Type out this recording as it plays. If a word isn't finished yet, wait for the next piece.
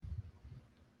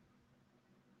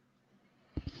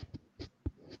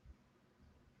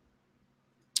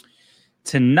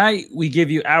Tonight, we give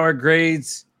you our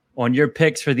grades on your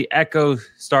picks for the Echo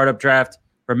Startup Draft.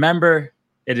 Remember,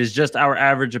 it is just our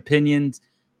average opinions.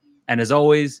 And as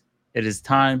always, it is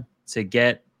time to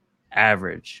get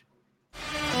average.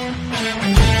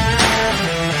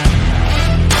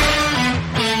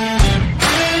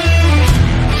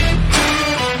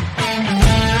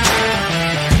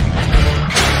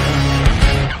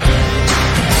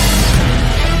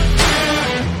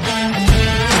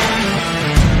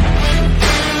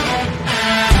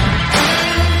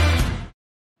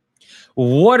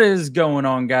 What is going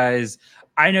on, guys?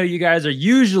 I know you guys are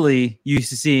usually used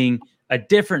to seeing a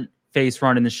different face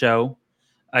run in the show,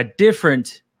 a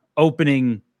different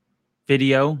opening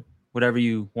video, whatever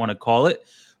you want to call it.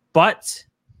 But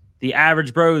the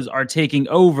Average Bros are taking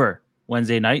over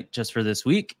Wednesday night just for this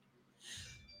week.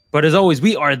 But as always,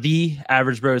 we are the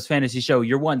Average Bros Fantasy Show,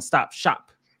 your one-stop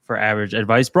shop for average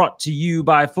advice, brought to you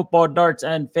by Football Darts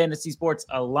and Fantasy Sports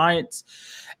Alliance.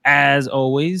 As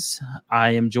always,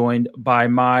 I am joined by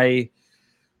my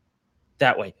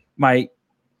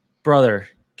brother,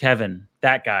 Kevin,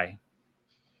 that guy.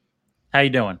 How you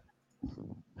doing?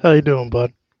 How you doing,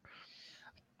 bud?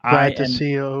 Glad to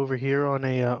see you over here on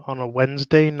a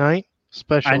Wednesday night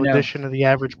special edition of the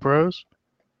Average Bros.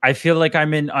 I feel like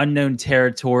I'm in unknown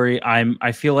territory.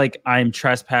 I feel like I'm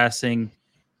trespassing.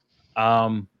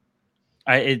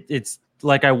 It's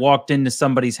like I walked into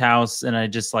somebody's house and I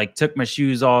just took my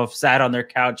shoes off, sat on their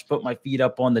couch, put my feet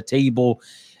up on the table,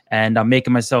 and I'm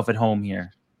making myself at home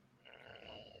here.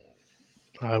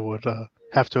 I would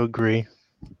have to agree.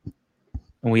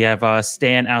 And we have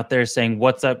Stan out there saying,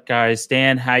 "What's up, guys?"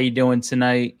 Stan, how you doing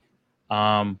tonight?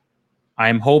 I'm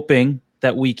hoping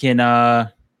that we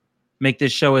can make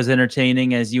this show as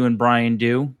entertaining as you and Brian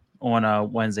do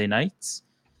on Wednesday nights.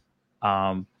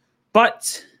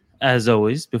 But as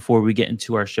always, before we get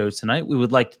into our show tonight, we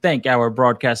would like to thank our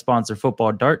broadcast sponsor,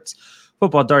 Football Darts.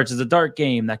 Football Darts is a dart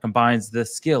game that combines the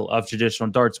skill of traditional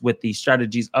darts with the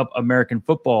strategies of American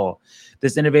football.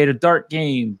 This innovative dart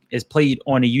game is played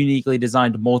on a uniquely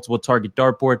designed multiple target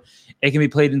dartboard. It can be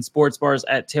played in sports bars,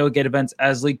 at tailgate events,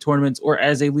 as league tournaments, or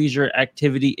as a leisure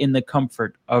activity in the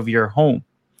comfort of your home.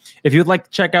 If you'd like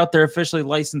to check out their officially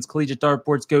licensed collegiate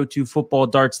dartboards, go to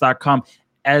footballdarts.com,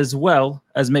 as well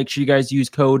as make sure you guys use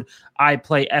code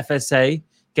IPLAYFSA.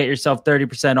 Get yourself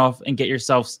 30% off and get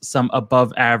yourself some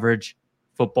above average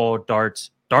football darts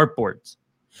dartboards.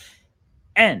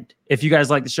 And if you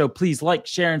guys like the show, please like,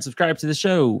 share, and subscribe to the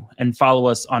show, and follow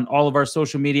us on all of our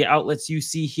social media outlets you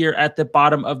see here at the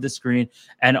bottom of the screen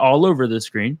and all over the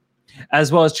screen,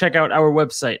 as well as check out our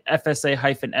website,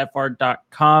 fsa-fr.com.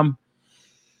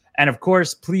 And of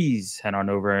course, please head on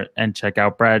over and check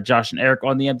out Brad, Josh, and Eric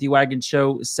on the Empty Wagon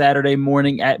Show Saturday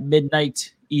morning at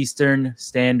midnight Eastern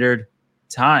Standard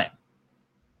Time.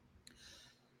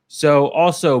 So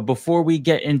also, before we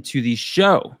get into the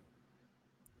show,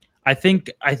 I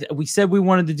think we said we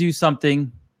wanted to do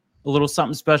something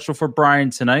special for Brian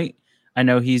tonight. I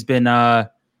know he's been going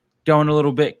a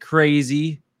little bit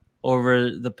crazy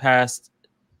over the past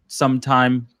some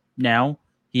time now.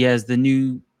 He has the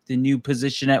new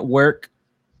position at work,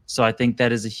 so I think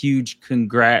that is a huge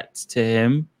congrats to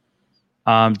him.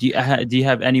 Do you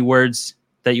have any words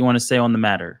that you want to say on the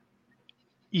matter?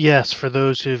 Yes, for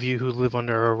those of you who live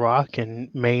under a rock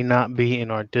and may not be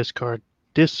in our Discord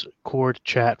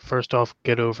chat, first off,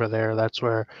 get over there. That's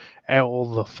where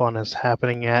all the fun is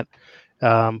happening at.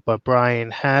 But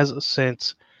Brian has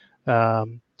since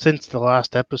the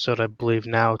last episode, I believe,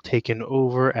 now taken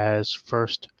over as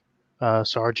first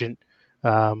sergeant.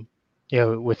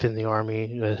 Within the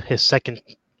Army, his second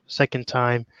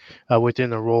time within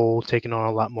the role, taking on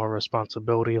a lot more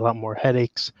responsibility, a lot more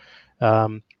headaches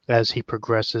as he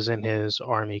progresses in his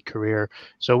Army career.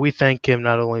 So we thank him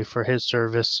not only for his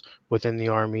service within the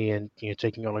Army and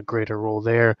taking on a greater role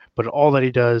there, but all that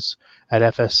he does at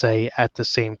FSA at the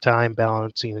same time,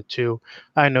 balancing the two.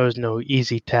 I know is no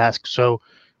easy task. So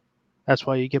that's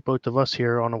why you get both of us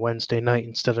here on a Wednesday night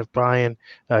instead of Brian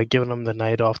giving him the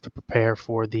night off to prepare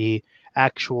for the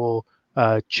actual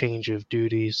change of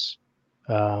duties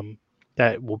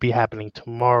that will be happening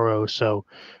tomorrow. So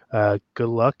good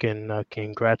luck and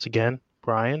congrats again,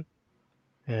 Brian.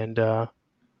 And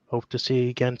hope to see you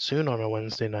again soon on a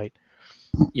Wednesday night.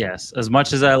 Yes, as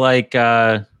much as I like,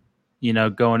 going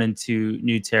into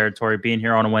new territory, being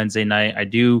here on a Wednesday night, I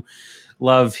do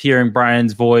love hearing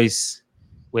Brian's voice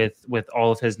with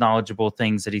all of his knowledgeable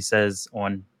things that he says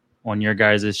on your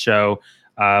guys' show.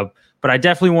 But I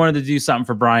definitely wanted to do something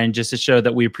for Brian just to show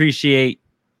that we appreciate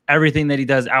everything that he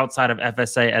does outside of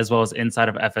FSA as well as inside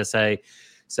of FSA.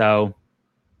 So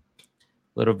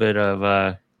a little bit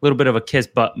of little bit of a kiss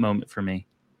butt moment for me.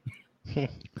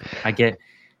 I get.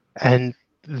 And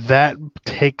that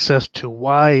takes us to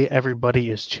why everybody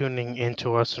is tuning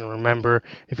into us. And remember,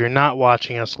 if you're not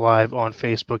watching us live on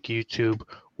Facebook, YouTube,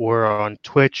 or on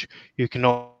Twitch, you can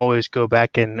always go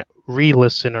back and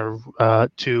re-listen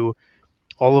to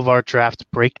all of our draft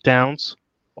breakdowns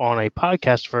on a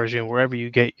podcast version, wherever you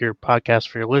get your podcast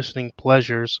for your listening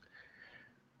pleasures,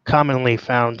 commonly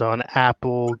found on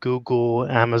Apple, Google,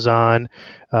 Amazon.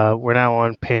 We're now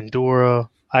on Pandora,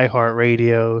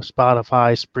 iHeartRadio,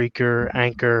 Spotify, Spreaker,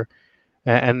 Anchor,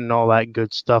 and all that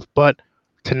good stuff. But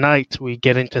tonight we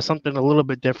get into something a little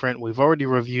bit different. We've already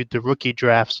reviewed the rookie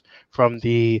drafts from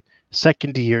the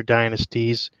second year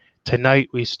dynasties. Tonight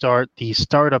we start the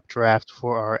startup draft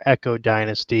for our Echo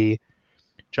Dynasty.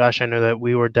 Josh, I know that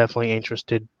we were definitely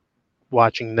interested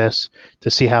watching this to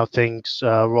see how things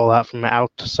roll out from an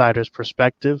outsider's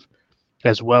perspective,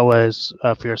 as well as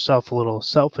for yourself a little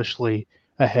selfishly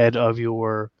ahead of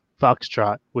your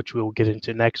Foxtrot, which we will get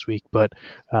into next week. But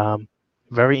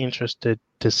very interested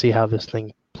to see how this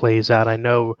thing plays out. I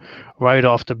know right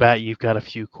off the bat you've got a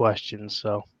few questions.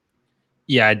 So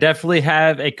Yeah, I definitely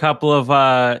have a couple of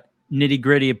nitty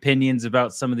gritty opinions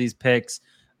about some of these picks,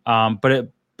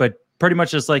 but pretty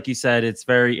much just like you said, it's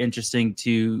very interesting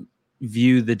to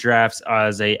view the drafts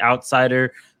as a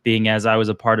outsider, being as I was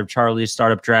a part of Charlie's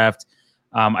startup draft.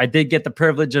 I did get the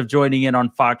privilege of joining in on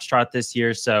Foxtrot this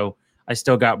year, so I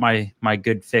still got my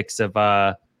good fix of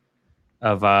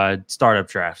startup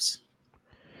drafts.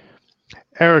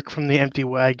 Eric from the Empty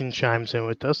Wagon chimes in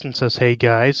with us and says, "Hey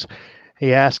guys."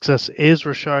 He asks us, "Is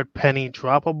Rashard Penny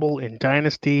droppable in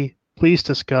Dynasty? Please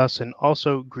discuss." And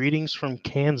also, greetings from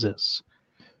Kansas.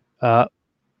 I'm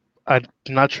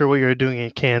not sure what you're doing in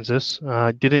Kansas.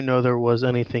 Didn't know there was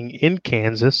anything in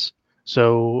Kansas.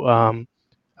 So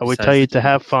I would tell you to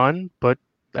have fun, but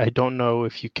I don't know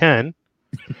if you can.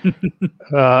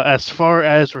 As far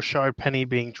as Rashard Penny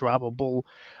being droppable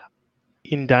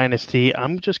in Dynasty,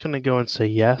 I'm just going to go and say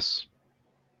yes.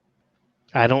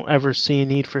 I don't ever see a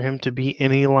need for him to be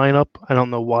in any lineup. I don't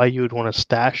know why you would want to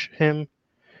stash him.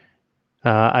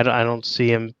 I don't see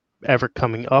him ever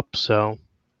coming up. So,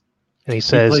 and he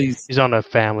says he's on a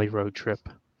family road trip.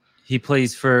 He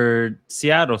plays for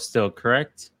Seattle still,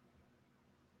 correct?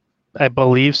 I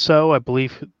believe so. I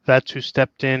believe that's who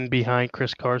stepped in behind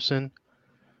Chris Carson.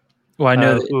 Well, I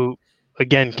know who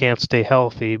again can't stay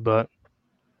healthy, but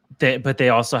they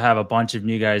also have a bunch of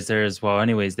new guys there as well.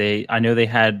 Anyways, I know they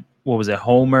had, what was it,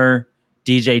 Homer,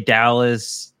 DJ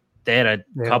Dallas. They had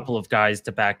a couple of guys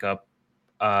to back up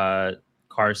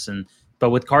Carson. But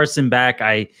with Carson back,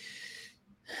 I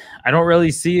don't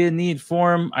really see a need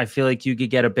for him. I feel like you could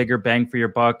get a bigger bang for your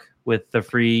buck with the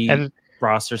free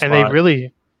roster spot.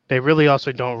 And they really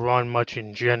also don't run much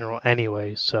in general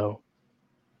anyway, so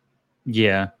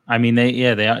yeah. I mean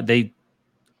they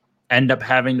end up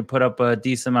having to put up a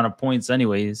decent amount of points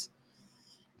anyways.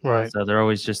 Right. So they're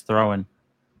always just throwing.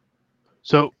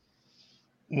 So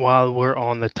while we're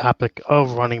on the topic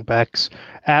of running backs,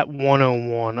 at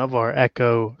 101 of our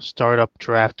Echo startup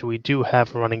draft, we do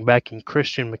have running back in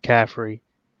Christian McCaffrey.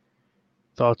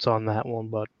 Thoughts on that one,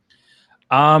 bud?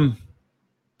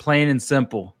 Plain and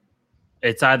simple.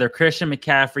 It's either Christian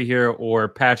McCaffrey here or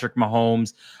Patrick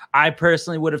Mahomes. I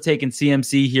personally would have taken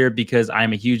CMC here because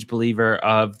I'm a huge believer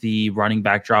of the running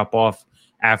back drop off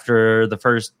after the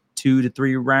first 2 to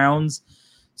 3 rounds.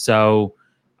 So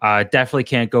definitely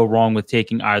can't go wrong with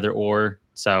taking either or.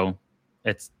 So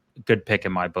it's a good pick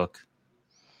in my book.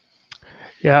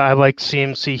 Yeah, I like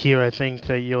CMC here. I think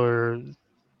that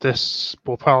this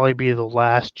will probably be the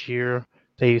last year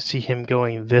that you see him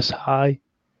going this high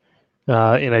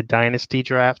in a dynasty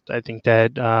draft. I think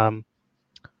that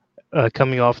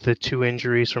coming off the 2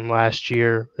 injuries from last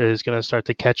year is going to start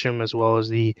to catch him, as well as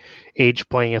the age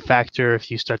playing a factor. If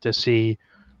you start to see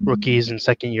rookies and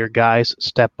second-year guys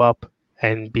step up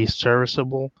and be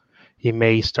serviceable, he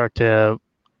may start to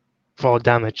fall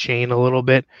down the chain a little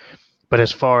bit. But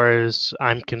as far as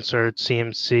I'm concerned,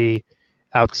 CMC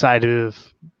outside of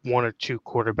 1 or 2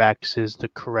 quarterbacks is the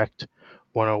correct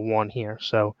 101 here.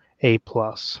 So A+.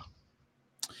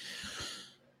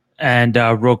 And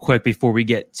real quick, before we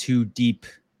get too deep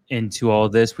into all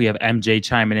this, we have MJ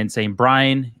chiming in saying,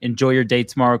 "Brian, enjoy your day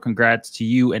tomorrow. Congrats to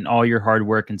you and all your hard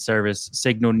work and service.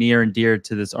 Signal near and dear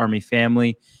to this Army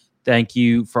family. Thank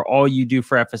you for all you do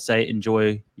for FSA.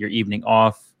 Enjoy your evening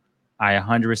off." I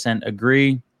 100%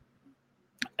 agree.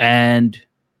 And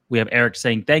we have Eric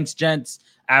saying, "Thanks, gents.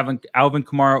 Alvin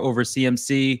Kamara over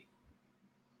CMC."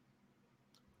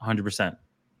 100%.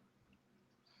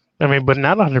 I mean, but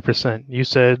not 100%. You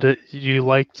said that you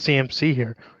liked CMC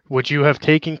here. Would you have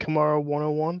taken Kamara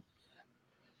 101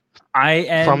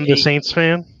 I'm from the Saints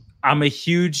fan? a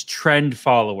huge trend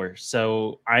follower,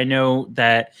 so I know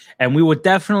that, and we would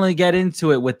definitely get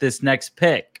into it with this next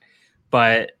pick.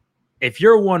 But if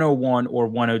you're 101 or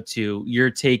 102,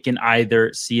 you're taking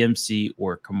either CMC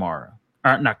or Kamara.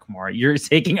 Not Kamara. You're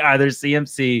taking either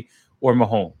CMC or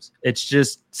Mahomes. It's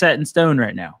just set in stone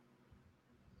right now.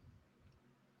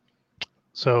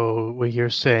 So what you're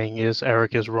saying is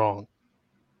Eric is wrong.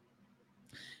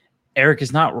 Eric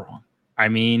is not wrong. I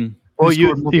mean, well, you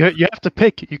have to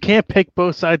pick. You can't pick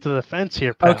both sides of the fence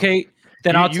here, pal. Okay,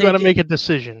 then you got to make a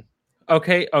decision.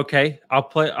 Okay. I'll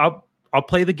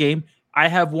play the game. I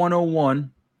have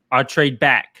 101. I'll trade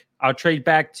back. I'll trade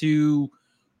back to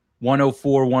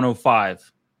 104,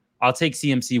 105. I'll take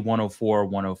CMC 104 or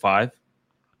 105.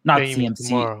 Not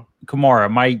CMC.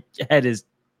 Kamara. My head is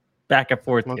back and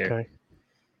forth here.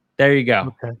 There you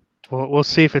go. Okay. Well, we'll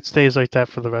see if it stays like that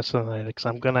for the rest of the night, because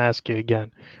I'm going to ask you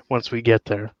again once we get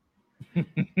there.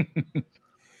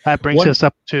 That brings us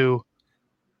up to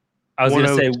I was going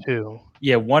to say,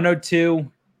 yeah, 102.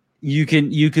 You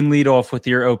can lead off with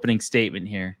your opening statement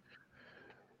here.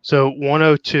 So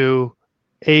 102,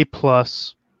 A+,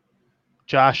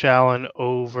 Josh Allen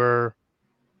over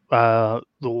the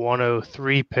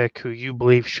 103 pick, who you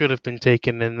believe should have been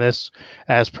taken in this,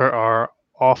 as per our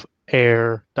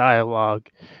off-air dialogue.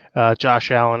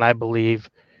 Josh Allen, I believe,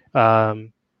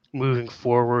 moving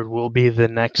forward will be the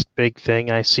next big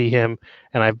thing. I see him,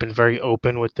 and I've been very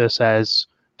open with this, as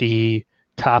the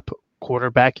top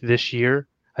quarterback this year.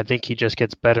 I think he just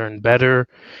gets better and better.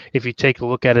 If you take a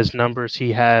look at his numbers,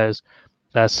 he has,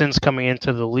 since coming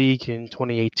into the league in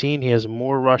 2018, he has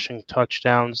more rushing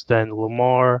touchdowns than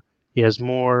Lamar. He has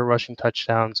more rushing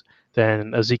touchdowns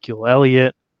than Ezekiel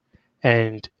Elliott,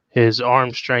 and his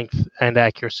arm strength and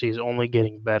accuracy is only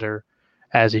getting better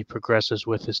as he progresses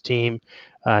with his team.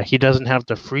 He doesn't have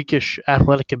the freakish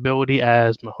athletic ability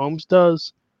as Mahomes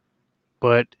does,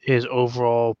 but his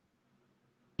overall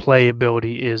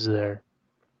playability is there.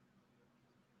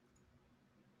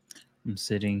 I'm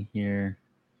sitting here.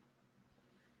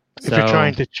 If you're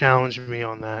trying to challenge me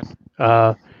on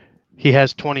that, he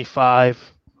has 25.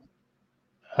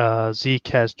 Zeke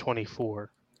has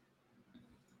 24.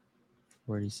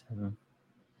 47.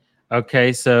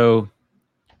 Okay, so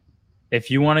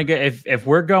if you want to get, if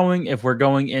we're going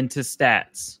into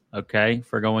stats, okay,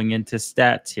 if we're going into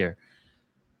stats here,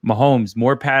 Mahomes,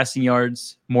 more passing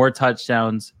yards, more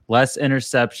touchdowns, less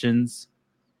interceptions.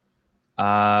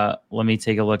 Let me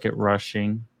take a look at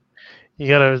rushing. You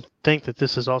got to think that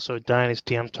this is also a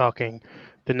dynasty. I'm talking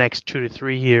the next 2 to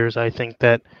 3 years. I think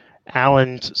that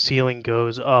Allen's ceiling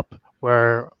goes up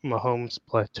where Mahomes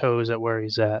plateaus at where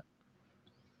he's at.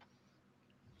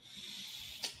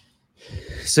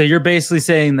 So you're basically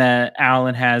saying that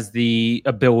Allen has the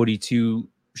ability to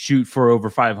shoot for over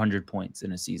 500 points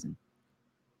in a season.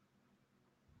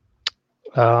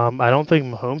 I don't think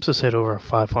Mahomes has hit over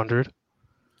 500.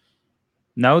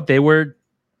 No, they were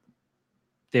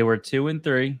 2 and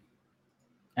 3.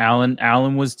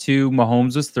 Allen was 2.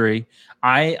 Mahomes was 3.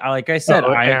 Like I said,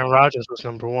 Aaron Rodgers was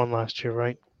number 1 last year,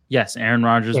 right? Yes, Aaron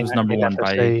Rodgers was number 1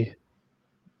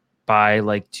 by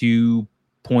like 2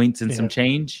 points and some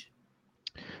change.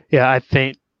 Yeah,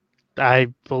 I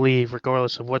believe,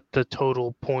 regardless of what the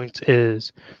total points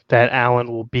is, that Allen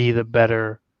will be the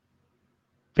better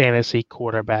fantasy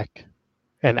quarterback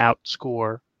and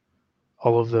outscore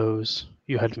all of those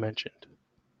you had mentioned.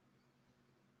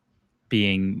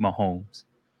 Being Mahomes.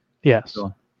 Yes.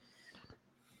 So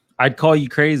I'd call you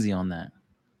crazy on that.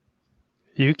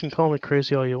 You can call me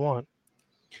crazy all you want.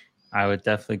 I would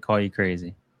definitely call you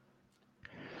crazy.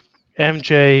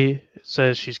 MJ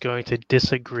says she's going to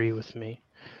disagree with me.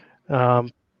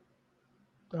 I'm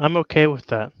okay with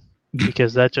that,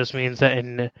 because that just means that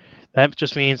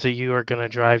you are going to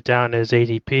drive down his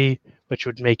ADP, which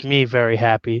would make me very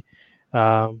happy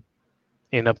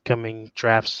in upcoming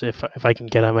drafts if I can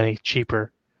get him any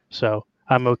cheaper. So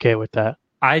I'm okay with that.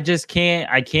 I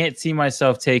can't see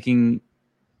myself taking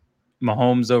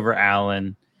Mahomes over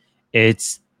Allen.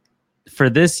 It's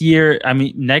for this year. I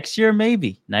mean, next year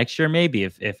maybe.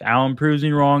 If Allen proves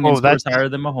me wrong and scores higher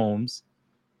than Mahomes.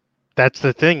 That's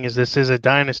the thing, is this is a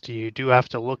dynasty. You do have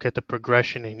to look at the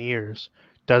progression in years.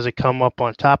 Does it come up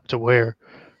on top to where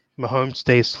Mahomes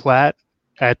stays flat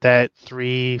at that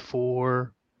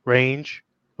 3-4 range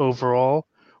overall,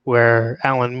 where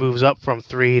Allen moves up from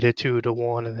 3 to 2 to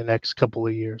 1 in the next couple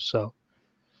of years? So,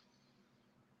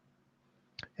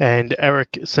 and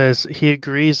Eric says he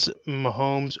agrees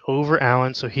Mahomes over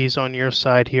Allen, so he's on your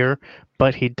side here,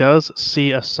 but he does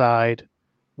see a side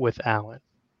with Allen.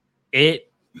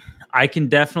 I can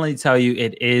definitely tell you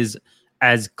it is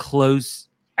as close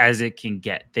as it can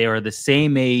get. They are the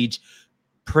same age,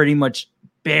 pretty much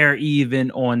bare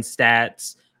even on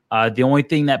stats. The only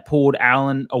thing that pulled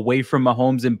Allen away from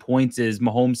Mahomes in points is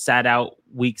Mahomes sat out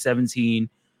week 17.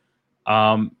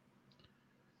 Like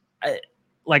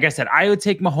I said, I would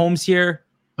take Mahomes here.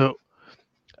 So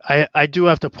I do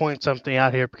have to point something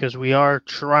out here because we are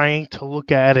trying to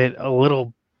look at it a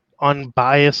little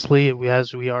unbiasedly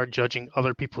as we are judging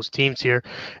other people's teams here.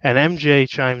 And MJ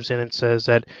chimes in and says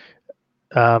that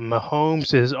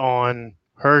Mahomes is on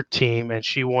her team and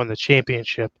she won the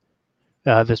championship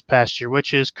this past year,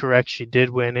 which is correct. She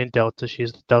did win in Delta.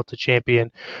 She's the Delta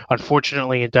champion.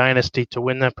 Unfortunately, in Dynasty, to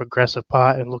win that progressive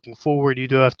pot and looking forward, you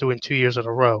do have to win 2 years in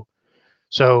a row.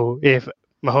 So if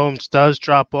Mahomes does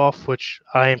drop off, which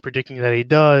I am predicting that he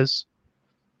does,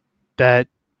 that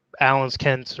Allen's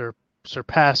can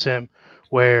surpass him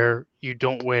where you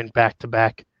don't win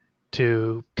back-to-back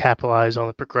to capitalize on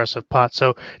the progressive pot.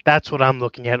 So that's what I'm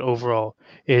looking at overall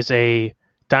is a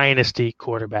dynasty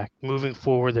quarterback. Moving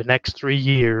forward the next 3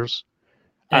 years,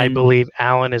 I believe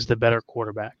Allen is the better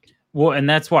quarterback. Well, and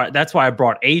that's why I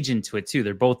brought age into it too.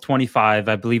 They're both 25.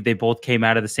 I believe they both came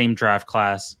out of the same draft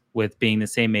class with being the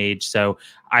same age. So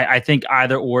I think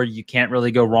either or, you can't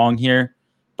really go wrong here.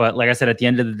 But like I said, at the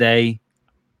end of the day,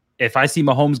 if I see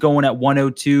Mahomes going at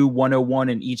 102, 101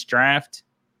 in each draft,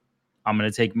 I'm going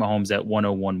to take Mahomes at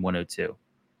 101, 102.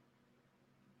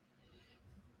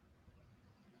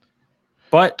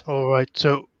 But all right,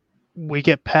 so we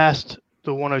get past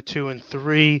the 102 and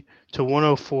 3 to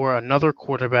 104, another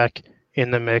quarterback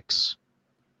in the mix,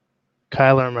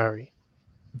 Kyler Murray.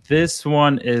 This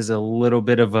one is a little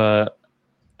bit of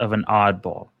an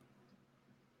oddball.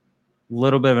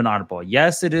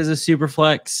 Yes, it is a super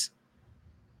flex.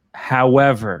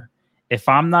 However, if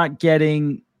I'm not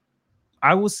getting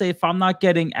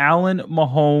Allen,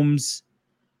 Mahomes,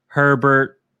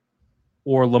 Herbert,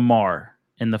 or Lamar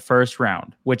in the first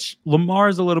round, which Lamar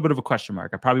is a little bit of a question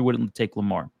mark. I probably wouldn't take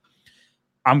Lamar.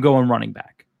 I'm going running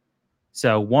back.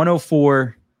 So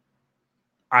 104,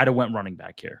 I'd have went running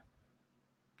back here.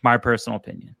 My personal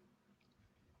opinion.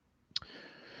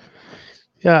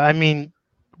 Yeah, I mean,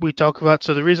 we talk about,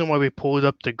 so the reason why we pulled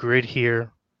up the grid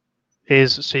here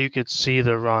is so you could see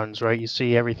the runs, right? You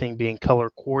see everything being color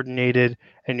coordinated,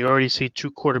 and you already see 2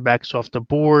 quarterbacks off the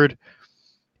board.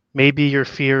 Maybe your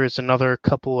fear is another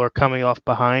couple are coming off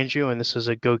behind you, and this is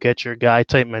a go get your guy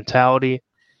type mentality.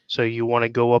 So you want to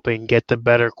go up and get the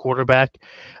better quarterback.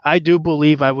 I do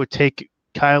believe I would take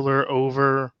Kyler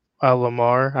over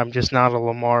Lamar. I'm just not a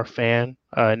Lamar fan.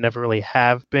 I never really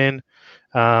have been.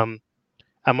 I'm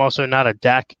also not a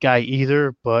Dak guy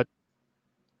either, but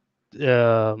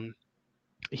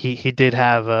he did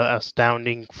have a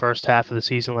astounding first half of the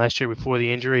season last year before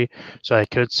the injury, so I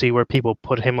could see where people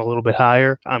put him a little bit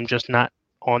higher. I'm just not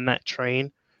on that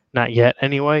train, not yet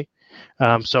anyway.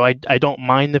 So I don't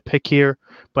mind the pick here,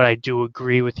 but I do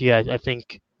agree with you. I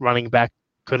think running back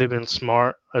could have been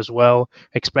smart as well,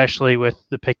 especially with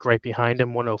the pick right behind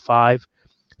him, 105.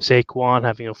 Saquon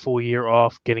having a full year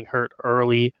off, getting hurt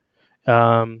early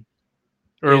in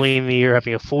the year,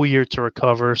 having a full year to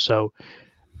recover. So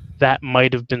that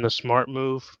might have been the smart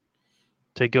move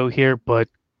to go here, but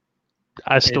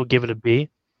I still give it a B.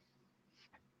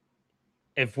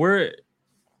 If we're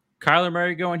Kyler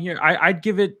Murray going here, I'd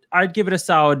give it a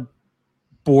solid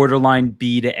borderline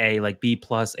B to A, like B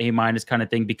plus, A minus kind of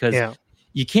thing, because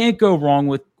you can't go wrong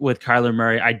with Kyler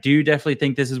Murray. I do definitely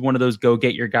think this is one of those go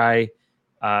get your guy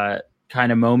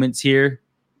kind of moments here,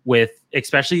 with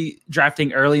especially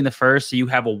drafting early in the first, so you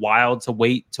have a while to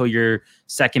wait till your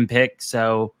second pick.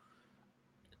 So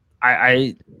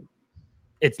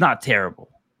it's not terrible.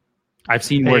 I've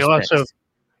seen worse picks.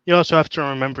 You also have to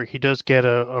remember he does get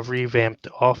a revamped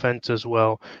offense as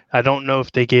well. I don't know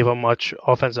if they gave him much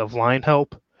offensive line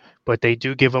help, but they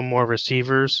do give him more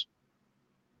receivers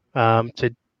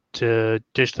to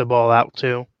dish the ball out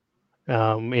to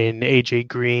in AJ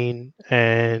Green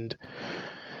and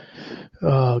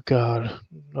oh god,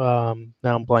 now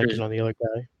I'm blanking on the other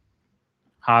guy.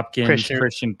 Hopkins,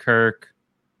 Christian Kirk.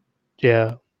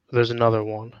 Yeah, there's another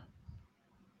one.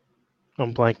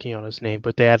 I'm blanking on his name,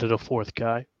 but they added a 4th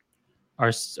guy.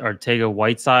 Artega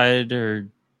Whiteside or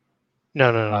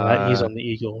no, he's on the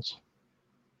Eagles.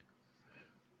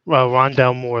 Well,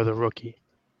 Rondale Moore, the rookie.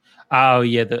 Oh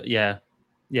yeah,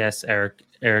 yes,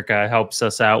 Eric helps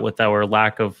us out with our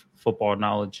lack of football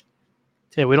knowledge.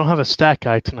 Yeah, we don't have a stat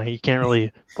guy tonight. You can't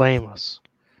really blame us.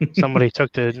 Somebody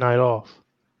took the night off.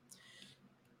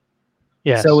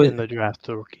 Yes, so in the draft,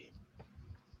 the rookie.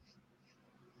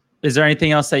 Is there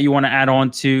anything else that you want to add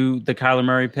on to the Kyler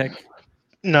Murray pick?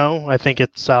 No, I think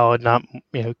it's solid. Not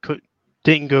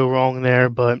didn't go wrong there,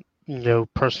 but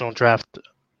personal draft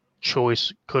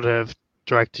choice could have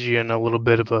directed you in a little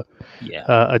bit of Yeah.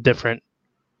 a different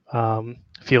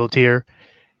field here.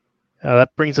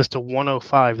 That brings us to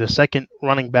 105, the second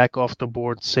running back off the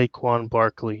board, Saquon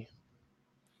Barkley.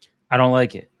 I don't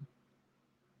like it.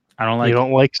 I don't You like it.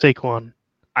 don't like Saquon?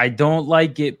 I don't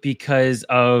like it because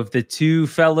of the two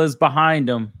fellas behind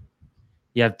him.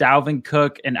 You have Dalvin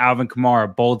Cook and Alvin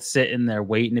Kamara both sitting there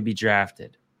waiting to be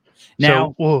drafted.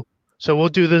 So Now, we'll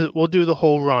do the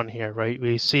whole run here, right?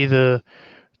 We see the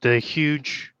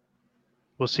huge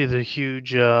we'll see the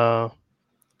huge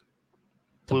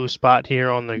blue spot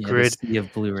here on the yeah, the grid. sea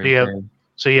of blue So right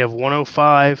there. you have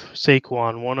 105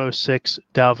 Saquon, 106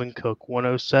 Dalvin Cook,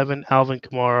 107 Alvin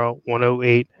Kamara,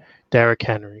 108 Derrick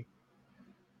Henry.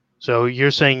 So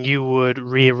you're saying you would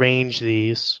rearrange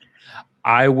these?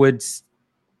 I would.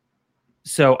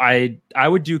 So I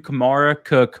would do Kamara,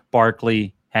 Cook,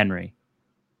 Barkley, Henry,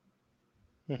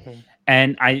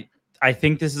 and I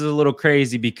think this is a little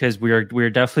crazy because we're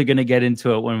definitely going to get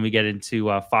into it when we get into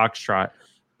Foxtrot,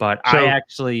 but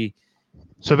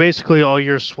So basically, all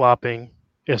you're swapping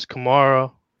is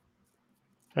Kamara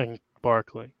and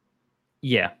Barkley.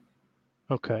 Yeah.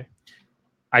 Okay.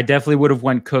 I definitely would have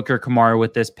went Cook or Kamara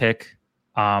with this pick.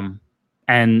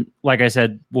 And like I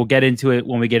said, we'll get into it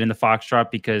when we get into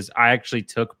Foxtrot because I actually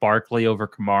took Barkley over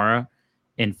Kamara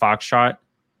in Foxtrot.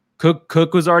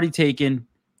 Cook was already taken.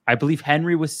 I believe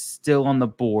Henry was still on the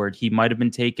board. He might have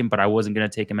been taken, but I wasn't going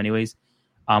to take him anyways.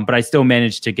 But I still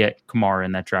managed to get Kamara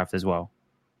in that draft as well.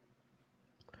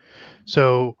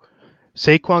 So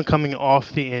Saquon coming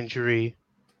off the injury,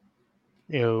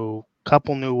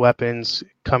 couple new weapons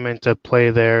come into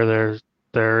play there.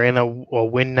 They're in a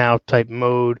win now type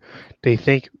mode. They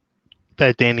think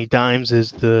that Danny Dimes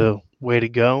is the way to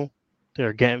go.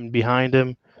 They're getting behind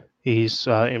him. He's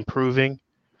improving.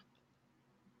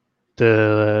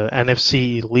 The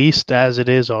NFC least as it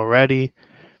is already.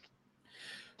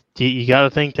 You got to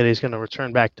think that he's going to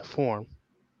return back to form.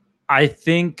 I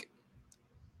think,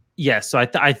 yes. So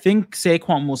I think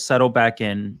Saquon will settle back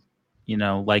in,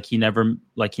 like he never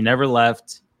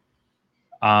left.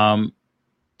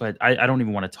 But I don't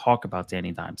even want to talk about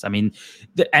Danny Dimes. I mean,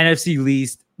 the NFC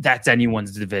least, that's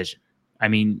anyone's division. I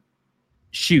mean,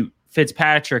 shoot,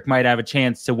 Fitzpatrick might have a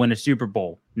chance to win a Super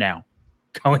Bowl now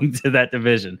going to that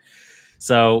division.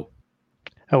 So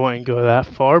I wouldn't go that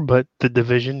far, but the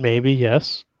division, maybe,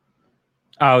 yes.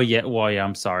 Oh, yeah. Well, yeah,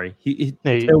 I'm sorry. You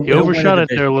overshot it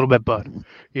there a little bit, bud.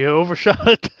 You overshot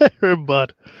it there,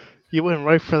 bud. You went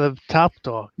right for the top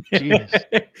dog.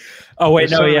 Jeez. Oh,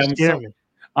 wait, no, yeah,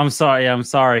 I'm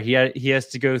sorry. He has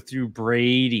to go through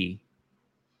Brady.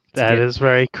 That is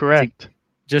very correct.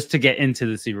 Just to get into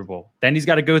the Super Bowl. Then he's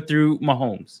got to go through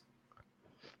Mahomes.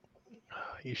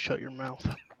 You shut your mouth.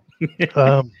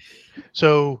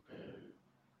 So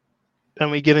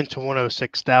then we get into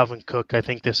 106, Dalvin Cook. I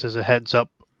think this is a heads up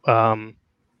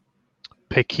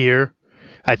pick here.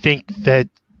 I think that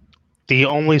the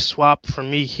only swap for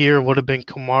me here would have been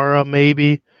Kamara,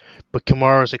 maybe, but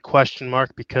Kamara is a question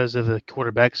mark because of the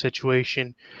quarterback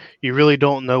situation. You really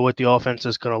don't know what the offense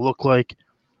is going to look like.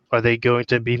 Are they going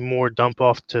to be more dump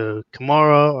off to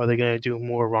Kamara? Are they going to do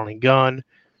more run and gun?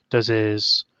 Does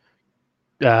his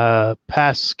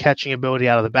pass catching ability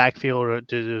out of the backfield, or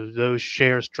do those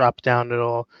shares drop down at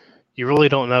all? You really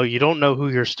don't know. You don't know who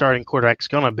your starting quarterback's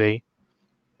going to be.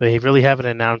 They really haven't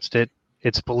announced it.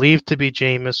 It's believed to be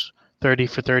Jameis, 30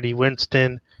 for 30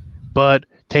 Winston, but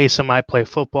Taysom I Play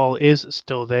Football is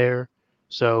still there.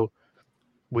 So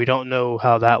we don't know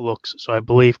how that looks. So I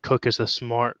believe Cook is a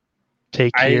smart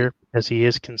take here as he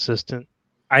is consistent.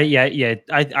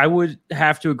 I would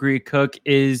have to agree. Cook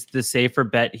is the safer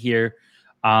bet here.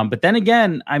 But then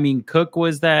again, I mean, Cook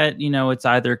was that, it's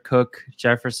either Cook,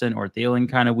 Jefferson, or Thielen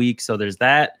kind of week. So there's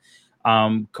that.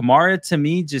 Kamara to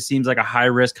me just seems like a high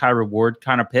risk, high reward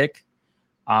kind of pick.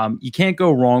 You can't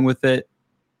go wrong with it.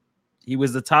 He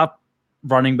was the top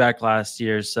running back last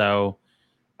year. So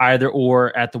either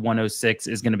or at the 106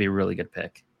 is going to be a really good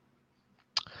pick.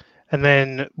 And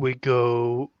then we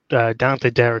go down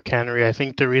to Derrick Henry. I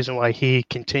think the reason why he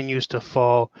continues to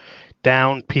fall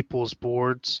down people's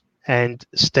boards and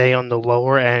stay on the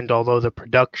lower end, although the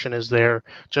production is there,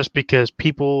 just because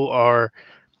people are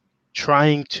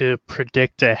trying to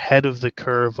predict ahead of the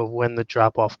curve of when the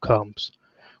drop-off comes.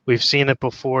 We've seen it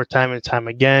before time and time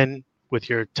again with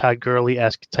your Todd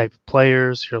Gurley-esque type of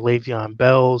players, your Le'Veon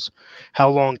Bells. How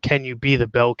long can you be the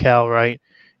bell cow, right?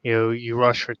 You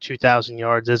rush for 2,000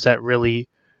 yards. Is that really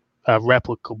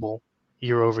replicable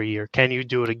year over year? Can you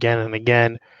do it again and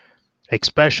again?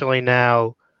 Especially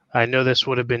now I know this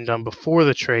would have been done before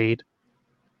the trade,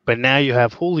 but now you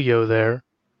have Julio there,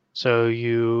 so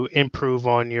you improve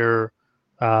on your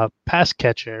pass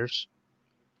catchers.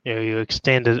 You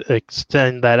extend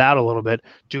that out a little bit.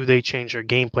 Do they change their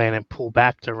game plan and pull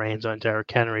back the reins on Derrick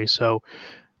Henry? So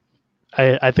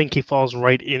I think he falls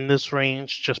right in this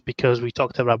range just because we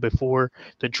talked about before.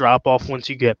 The drop off once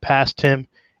you get past him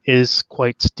is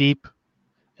quite steep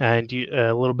and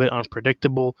a little bit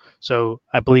unpredictable. So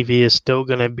I believe he is still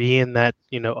going to be in that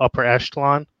upper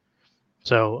echelon.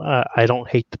 So I don't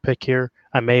hate the pick here.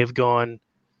 I may have gone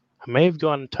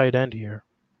tight end here,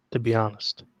 to be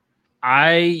honest.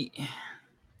 I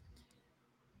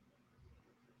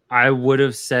would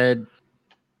have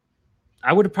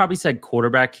probably said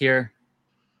quarterback here.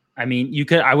 I mean, you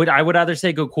could. I would either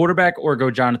say go quarterback or go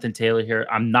Jonathan Taylor here.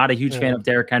 I'm not a huge fan of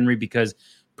Derrick Henry because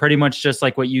pretty much just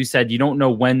like what you said, you don't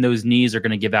know when those knees are going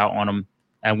to give out on him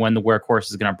and when the workhorse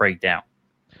is going to break down.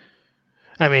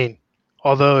 I mean,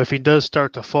 although if he does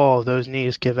start to fall, those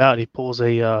knees give out, he pulls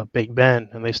a Big Ben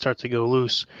and they start to go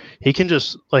loose. He can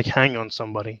just hang on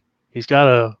somebody. He's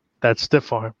got that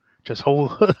stiff arm. Just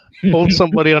hold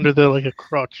somebody under there like a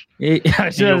crutch. I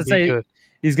was going to say good.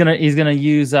 he's gonna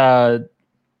use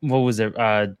what was it?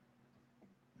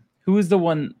 Who was the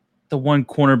one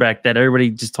cornerback that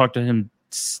everybody just talked to him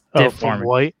stiff arm?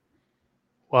 White.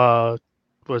 Was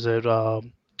it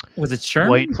Sherman?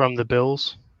 White from the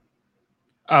Bills?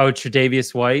 Oh,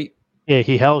 Tre'Davious White. Yeah,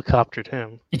 he helicoptered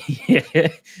him. Yeah,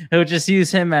 he'll just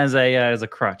use him as a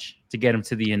crutch to get him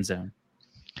to the end zone.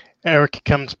 Eric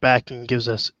comes back and gives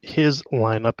us his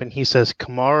lineup, and he says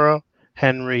Kamara,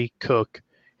 Henry, Cook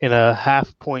in a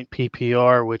half-point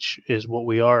PPR, which is what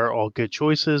we are, all good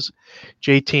choices.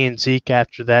 JT and Zeke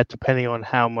after that, depending on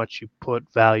how much you put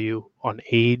value on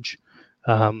age.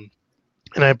 And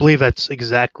I believe that's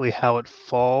exactly how it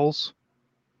falls.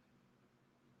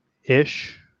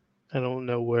 Ish. I don't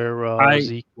know where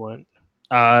Zeke went.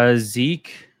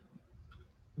 Zeke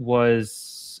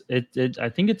was it. I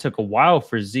think it took a while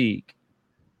for Zeke.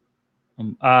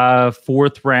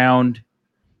 Fourth round,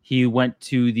 he went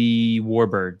to the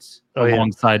Warbirds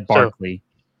alongside Barkley.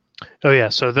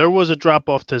 So there was a drop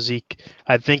off to Zeke.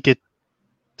 I think it's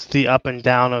the up and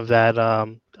down of that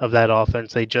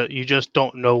offense. You just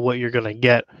don't know what you're going to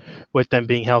get with them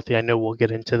being healthy. I know we'll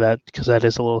get into that because that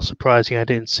is a little surprising. I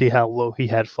didn't see how low he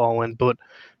had fallen, but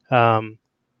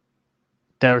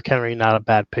Derrick Henry, not a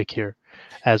bad pick here,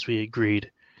 as we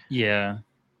agreed. Yeah.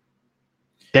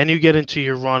 Then you get into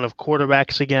your run of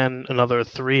quarterbacks again, another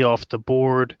 3 off the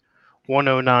board.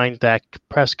 109, Dak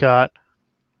Prescott.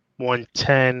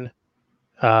 110,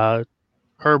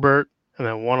 Herbert. And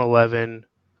then 111,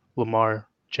 Lamar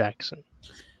Jackson.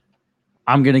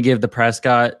 I'm going to give the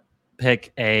Prescott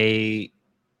pick it's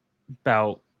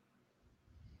not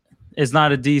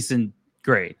a decent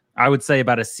grade. I would say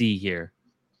about a C here.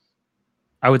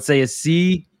 I would say a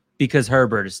C because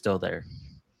Herbert is still there.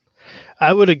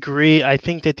 I would agree. I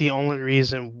think that the only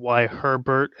reason why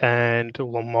Herbert and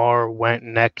Lamar went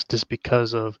next is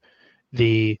because of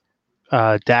the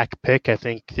Dak pick. I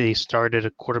think they started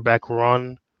a quarterback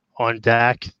run on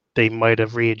Dak. They might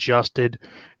have readjusted,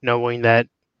 knowing that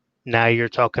now you're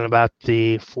talking about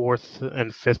the 4th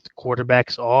and 5th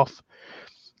quarterbacks off.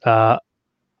 I'm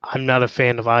not a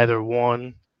fan of either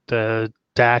one, the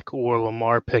Dak or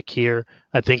Lamar pick here.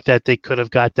 I think that they could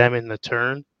have got them in the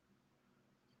turn.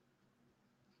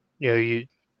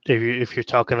 If you're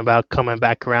talking about coming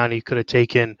back around, he could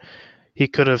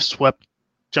have swept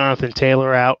Jonathan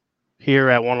Taylor out here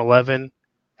at 111,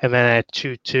 and then at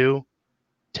 2-2,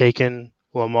 taken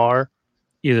Lamar.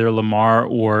 Either Lamar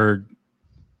or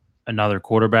another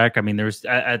quarterback. I mean, there's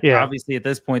obviously at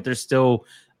this point, there's still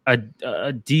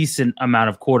a decent amount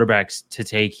of quarterbacks to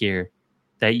take here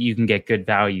that you can get good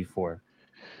value for.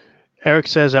 Eric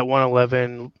says at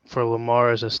 111 for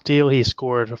Lamar is a steal. He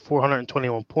scored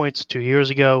 421 points 2 years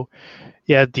ago.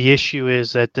 Yeah, the issue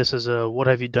is that this is a what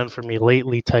have you done for me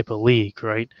lately type of league,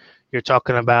 right? You're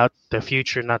talking about the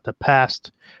future, not the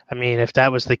past. I mean, if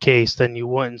that was the case, then you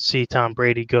wouldn't see Tom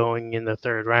Brady going in the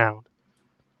 3rd round.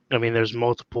 I mean, there's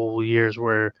multiple years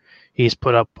where he's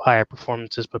put up higher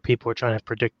performances, but people are trying to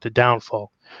predict the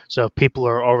downfall. So people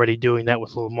are already doing that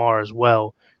with Lamar as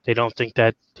well. They don't think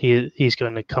that he's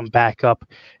going to come back up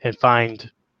and find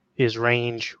his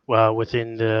range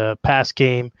within the pass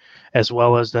game, as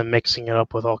well as them mixing it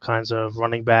up with all kinds of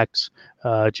running backs,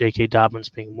 J.K. Dobbins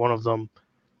being one of them,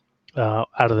 out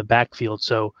of the backfield.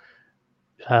 So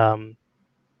I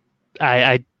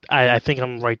think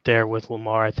I'm right there with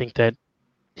Lamar. I think that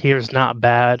here's not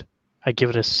bad. I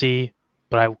give it a C,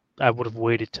 but I would have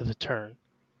waited to the turn.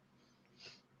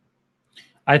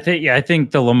 I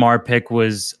think the Lamar pick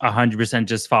was 100%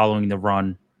 just following the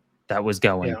run that was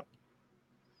going. Yeah.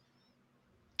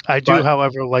 I do, But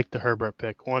however, like the Herbert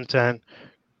pick. 110.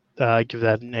 I give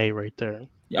that an A right there.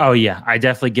 oh yeah, I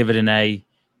definitely give it an A.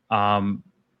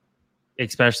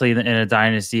 Especially in a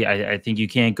dynasty, I think you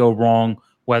can't go wrong.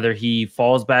 Whether he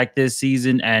falls back this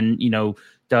season and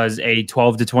does a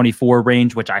 12 to 24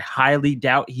 range, which I highly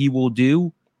doubt he will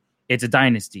do, it's a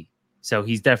dynasty, so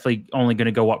he's definitely only going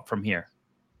to go up from here.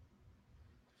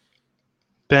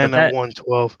 Then at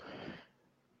 112,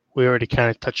 we already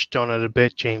kind of touched on it a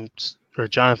bit.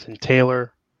 Jonathan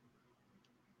Taylor,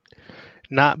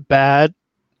 not bad.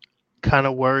 Kind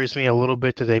of worries me a little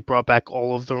bit that they brought back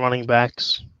all of the running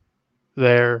backs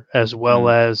there, as well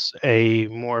as a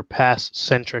more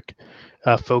pass-centric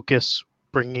focus,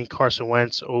 bringing Carson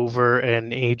Wentz over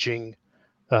and aging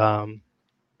Philip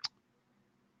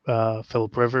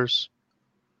Rivers.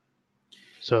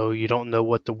 So you don't know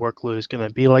what the workload is going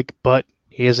to be like, but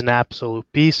he is an absolute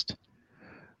beast.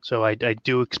 So I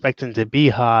do expect him to be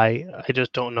high. I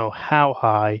just don't know how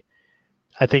high.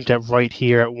 I think that right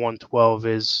here at 112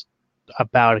 is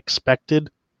about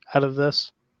expected out of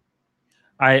this.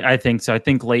 I think so. I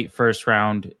think late first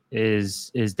round is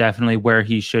definitely where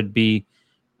he should be.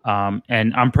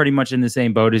 And I'm pretty much in the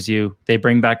same boat as you. They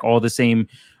bring back all the same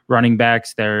running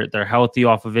backs. They're healthy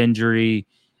off of injury,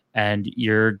 and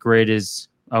your grid's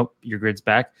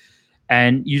back.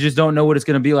 And you just don't know what it's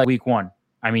going to be like week one.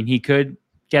 I mean, he could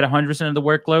get 100% of the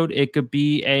workload. It could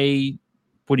be a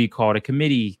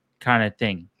committee kind of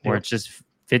thing where it's just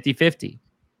 50-50.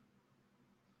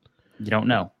 You don't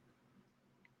know.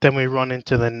 Then we run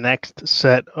into the next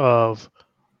set of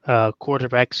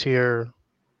quarterbacks here.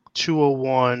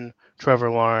 201,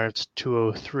 Trevor Lawrence.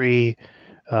 203,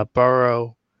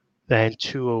 Burrow. Then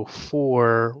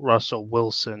 204, Russell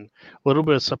Wilson. A little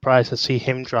bit of surprise to see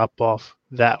him drop off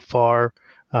that far.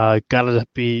 Gotta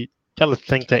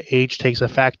think that age takes a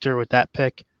factor with that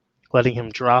pick, letting him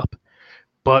drop.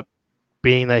 But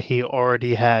being that he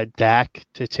already had Dak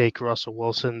to take Russell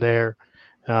Wilson there,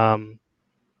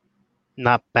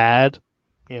 not bad.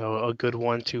 A good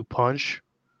 1-2 punch.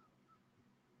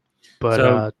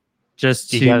 But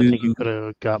so you gotta think you could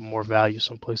have got more value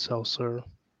someplace else, sir.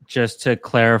 Just to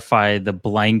clarify the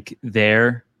blank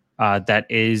there, that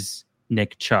is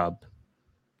Nick Chubb.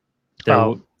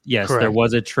 Yes, there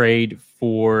was a trade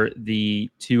for the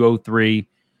 203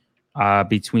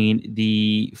 between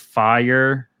the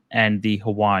Fire and the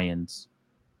Hawaiians.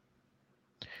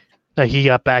 Now he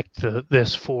got back to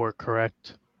this 4,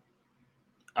 correct?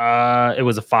 It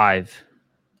was a 5.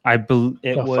 I believe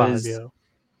it was. 5, yeah.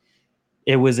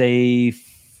 It was a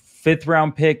 5th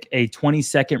round pick, a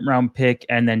 22nd round pick,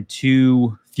 and then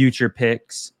 2 future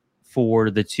picks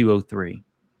for the 203.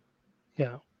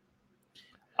 Yeah.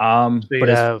 So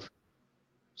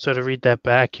to read that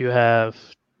back, you have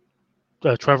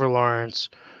Trevor Lawrence,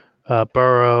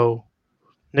 Burrow,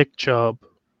 Nick Chubb,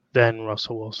 then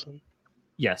Russell Wilson.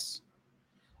 Yes.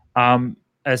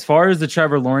 As far as the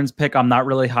Trevor Lawrence pick, I'm not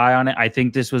really high on it. I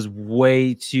think this was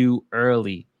way too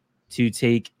early to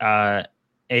take a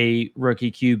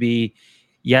rookie QB.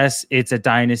 Yes, it's a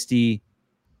dynasty,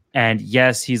 and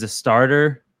yes, he's a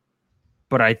starter.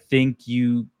 But I think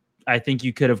you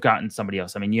could have gotten somebody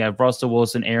else. I mean, you have Russell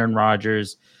Wilson, Aaron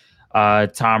Rodgers,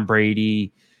 Tom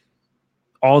Brady.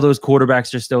 All those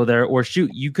quarterbacks are still there. Or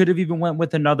shoot, you could have even went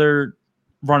with another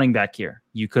running back here.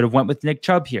 You could have went with Nick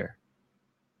Chubb here.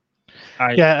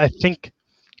 I think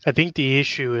the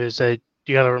issue is that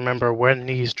you got to remember when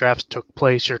these drafts took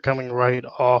place, you're coming right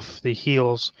off the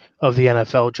heels of the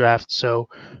NFL draft. So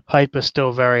hype is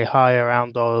still very high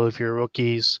around all of your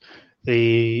rookies.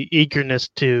 The eagerness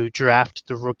to draft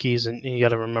the rookies, and you got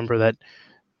to remember that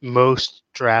most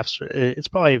drafts, it's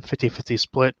probably a 50-50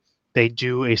 split. They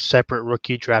do a separate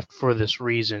rookie draft for this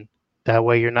reason. That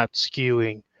way you're not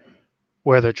skewing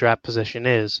where their draft position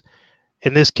is.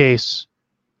 In this case,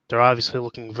 they're obviously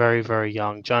looking very, very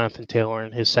young. Jonathan Taylor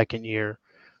in his second year.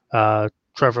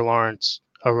 Trevor Lawrence,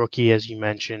 a rookie, as you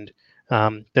mentioned.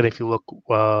 Then if you look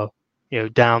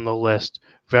down the list,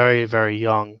 very, very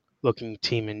young looking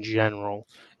team in general.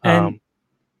 And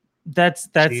that's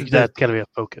got to be a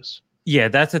focus. Yeah,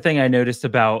 that's the thing I noticed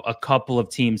about a couple of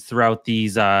teams throughout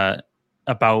these throughout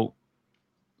Echo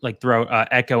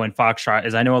and Foxtrot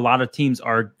is I know a lot of teams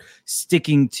are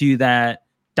sticking to that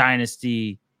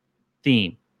dynasty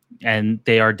theme, and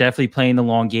they are definitely playing the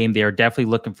long game. They are definitely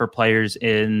looking for players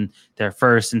in their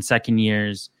first and second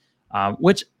years,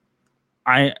 which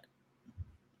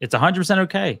it's 100%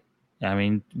 okay. I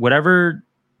mean, whatever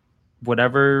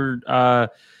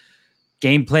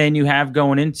game plan you have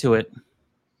going into it.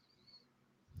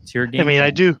 It's your I game mean,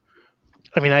 I plan. do.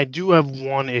 I mean, I do have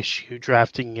one issue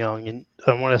drafting young, and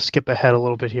I want to skip ahead a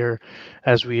little bit here,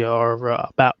 as we are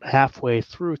about halfway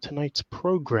through tonight's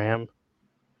program.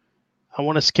 I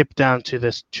want to skip down to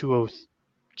this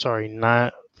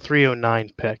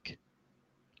 309 pick.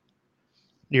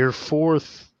 Your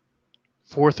fourth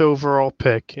overall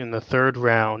pick in the third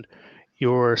round.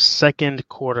 Your second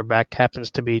quarterback happens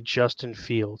to be Justin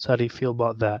Fields. How do you feel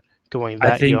about that? Going I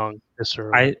that think young this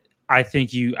early? I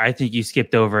think you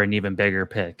skipped over an even bigger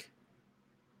pick.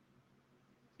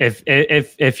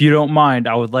 If you don't mind,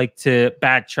 I would like to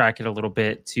backtrack it a little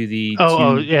bit to the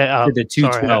Oh, two yeah. to the Sorry,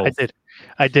 I 212. did.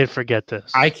 I did forget I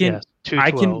this. can Yes, two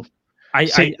I 12. can I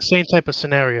Same type of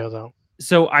scenario though.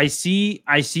 so I see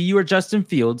you are Justin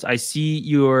Fields. I see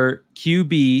your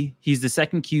QB. He's the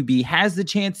second QB, has the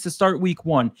chance to start week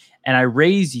 1, and I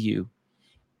raise you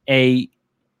a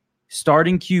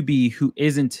starting QB who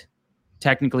isn't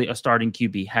technically a starting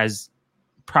QB, has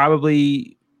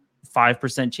probably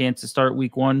 5% chance to start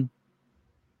week 1.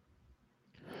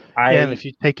 Yeah, and I if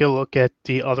you take a look at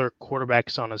the other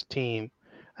quarterbacks on his team,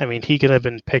 I mean, he could have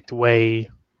been picked way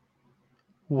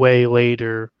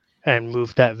later and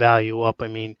moved that value up. I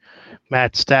mean,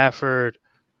 Matt Stafford,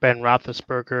 Ben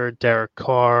Roethlisberger, Derek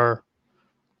Carr.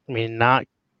 I mean, not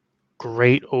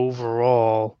great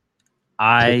overall to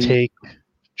I take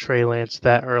Trey Lance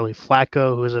that early.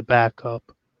 Flacco, who's a backup,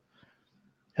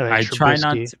 and then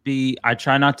Trubisky. I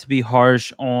try not to be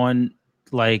harsh on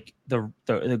like the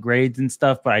grades and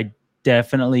stuff, but I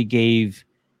definitely gave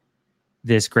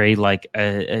this grade like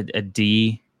a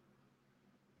D,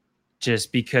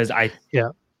 just because Yeah,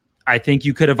 I think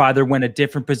you could have either went a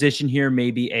different position here,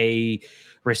 maybe a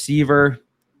receiver,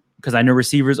 because I know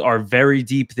receivers are very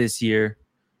deep this year,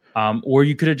 or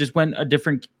you could have just went a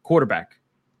different quarterback,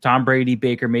 Tom Brady,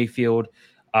 Baker Mayfield,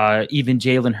 even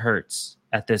Jalen Hurts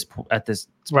at this spot.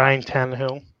 Ryan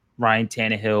Tannehill. Ryan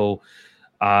Tannehill.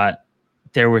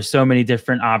 There were so many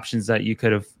different options that you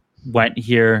could have went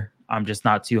here. I'm just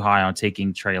not too high on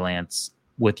taking Trey Lance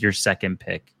with your second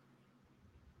pick.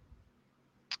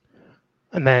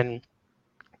 And then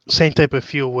same type of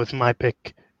feel with my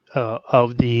pick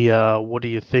of the what are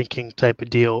you thinking type of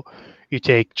deal. You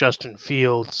take Justin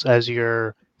Fields as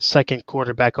your second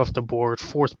quarterback off the board,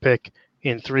 fourth pick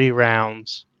in 3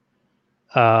 rounds.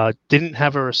 Didn't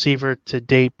have a receiver to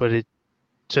date, but it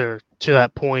to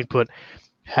that point, but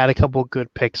had a couple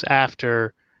good picks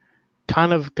after.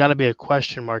 Kind of got to be a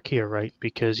question mark here, right?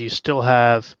 Because you still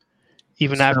have,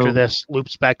 even after So this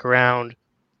loops back around,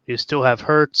 you still have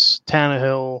Hurts,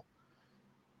 Tannehill.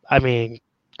 I mean,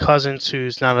 Cousins,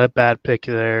 who's not a bad pick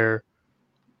there.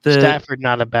 the Stafford,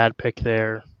 not a bad pick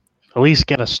there. At least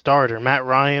get a starter. Matt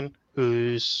Ryan,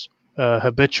 who's a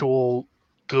habitual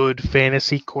good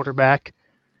fantasy quarterback.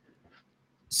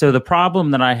 So the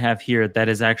problem that I have here that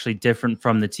is actually different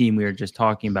from the team we were just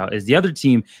talking about is the other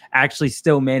team actually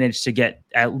still managed to get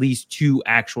at least 2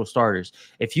 actual starters.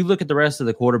 If you look at the rest of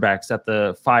the quarterbacks that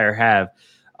the Fire have,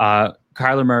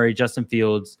 Kyler Murray, Justin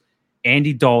Fields,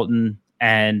 Andy Dalton,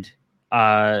 and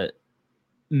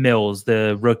Mills,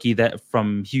 the rookie that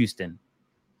from Houston.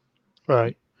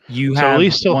 Right. You So at have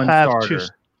least he'll one have starter.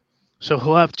 So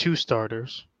he'll have 2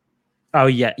 starters. Oh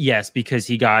yeah, yes, because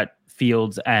he got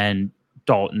Fields and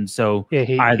Dalton. So Yeah,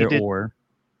 either or.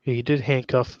 he did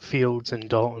handcuff Fields and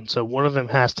Dalton, so one of them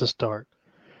has to start.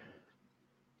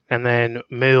 And then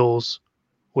Mills,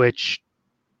 which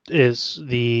is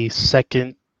the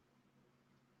second.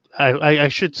 I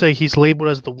should say he's labeled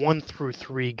as the 1 through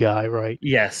 3 guy, right?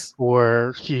 Yes.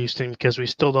 For Houston, because we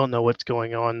still don't know what's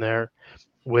going on there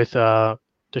with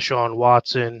Deshaun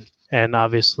Watson and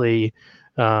obviously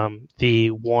the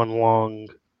one long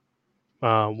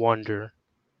wonder.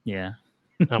 Yeah.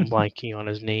 I'm blanking on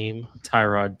his name.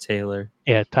 Tyrod Taylor.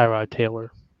 Yeah, Tyrod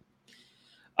Taylor.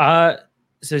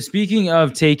 So speaking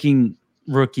of taking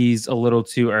rookies a little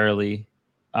too early,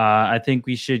 I think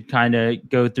we should kind of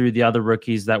go through the other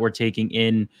rookies that we're taking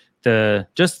in the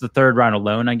third round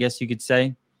alone, I guess you could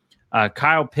say.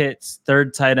 Kyle Pitts,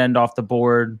 third tight end off the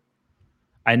board.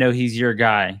 I know he's your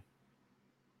guy.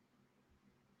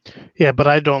 Yeah, but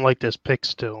I don't like this pick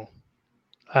still.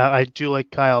 I do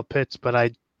like Kyle Pitts, but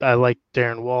I like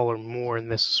Darren Waller more in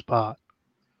this spot.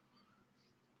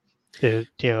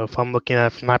 If I'm looking at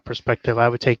it from that perspective, I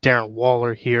would take Darren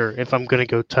Waller here if I'm going to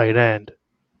go tight end,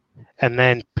 and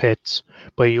then Pitts.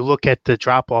 But you look at the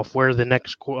drop off where the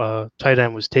next tight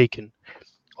end was taken,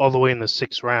 all the way in the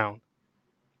 6th round.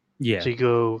 Yeah. So you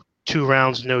go 2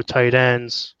 rounds, no tight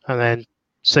ends, and then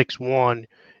 6-1,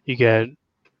 you get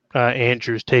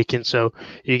Andrews taken. So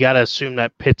you got to assume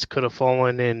that Pitts could have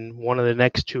fallen in one of the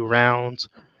next 2 rounds.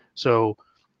 So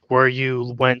where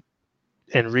you went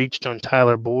and reached on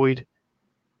Tyler Boyd,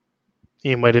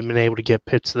 you might have been able to get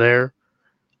Pitts there,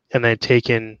 and then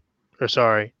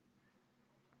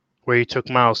where you took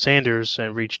Miles Sanders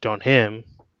and reached on him,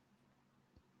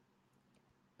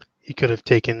 you could have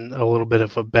taken a little bit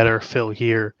of a better fill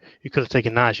here. You could have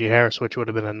taken Najee Harris, which would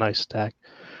have been a nice stack,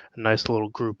 a nice little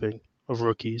grouping of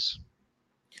rookies.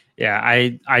 Yeah,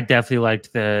 I definitely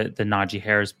liked the Najee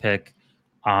Harris pick,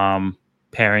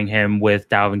 pairing him with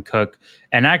Dalvin Cook.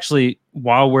 And actually,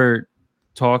 while we're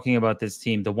talking about this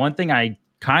team, the one thing I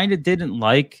kind of didn't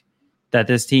like that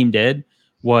this team did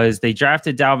was they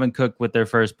drafted Dalvin Cook with their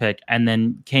first pick and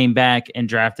then came back and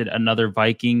drafted another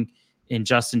Viking in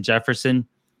Justin Jefferson.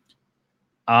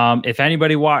 If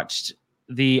anybody watched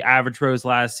the Average Rose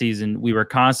last season, we were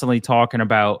constantly talking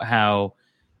about how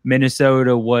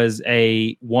Minnesota was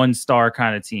a one-star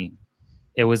kind of team.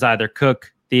 It was either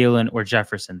Cook, Thielen, or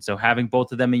Jefferson. So having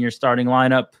both of them in your starting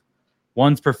lineup,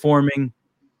 one's performing,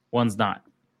 one's not.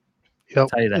 Yep,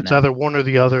 it's either one or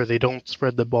the other. They don't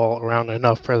spread the ball around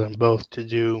enough for them both to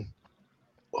do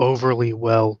overly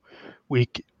well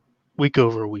week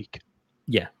over week.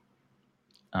 Yeah.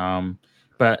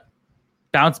 But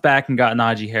bounced back and got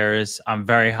Najee Harris. I'm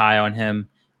very high on him.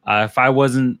 If I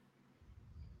wasn't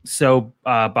so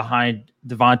behind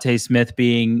Devontae Smith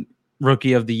being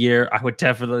rookie of the year, I would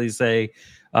definitely say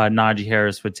Najee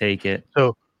Harris would take it.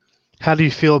 So how do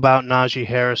you feel about Najee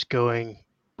Harris going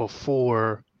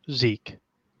before Zeke?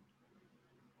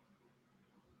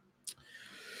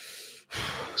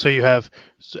 So you have,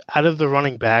 out of the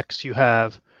running backs, you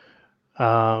have,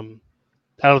 out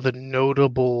of the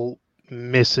notable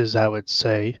misses, I would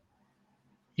say,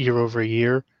 year over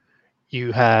year,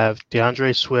 you have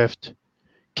DeAndre Swift,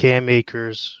 Cam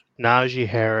Akers, Najee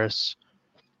Harris,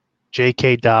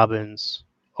 J.K. Dobbins,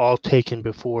 all taken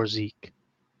before Zeke.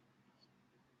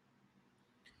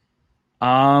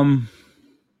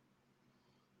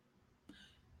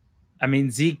 I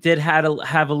mean, Zeke did have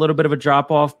a little bit of a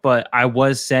drop off, but I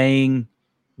was saying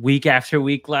week after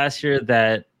week last year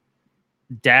that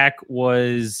Dak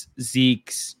was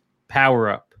Zeke's power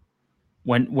up.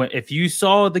 When if you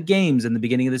saw the games in the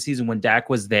beginning of the season when Dak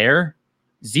was there,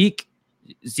 Zeke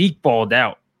balled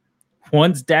out.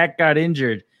 Once Dak got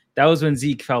injured, that was when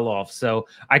Zeke fell off. So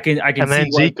I can and see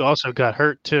then Zeke also got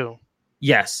hurt too.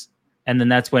 Yes. And then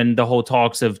that's when the whole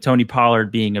talks of Tony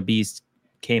Pollard being a beast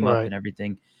came up and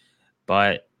everything.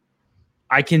 But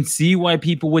I can see why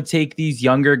people would take these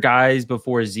younger guys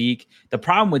before Zeke. The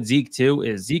problem with Zeke, too,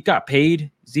 is Zeke got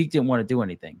paid. Zeke didn't want to do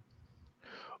anything.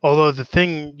 Although the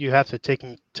thing you have to take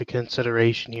into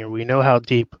consideration here, we know how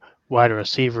deep wide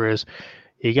receiver is.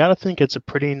 You got to think it's a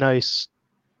pretty nice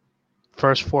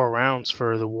first 4 rounds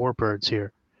for the Warbirds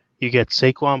here. You get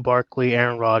Saquon Barkley,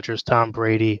 Aaron Rodgers, Tom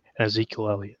Brady, and Ezekiel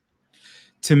Elliott.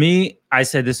 To me, I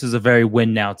said this was a very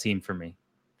win-now team for me.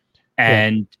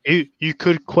 And you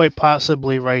could quite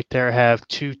possibly right there have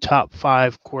 2 top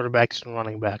 5 quarterbacks and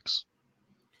running backs.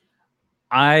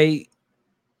 I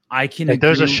can agree.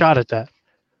 There's a shot at that.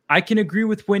 I can agree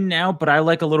with win now, but I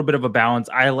like a little bit of a balance.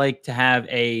 I like to have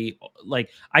I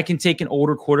can take an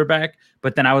older quarterback,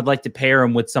 but then I would like to pair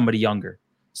him with somebody younger.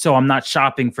 So I'm not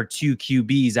shopping for 2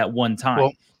 QBs at one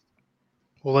time.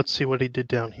 Well, let's see what he did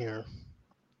down here.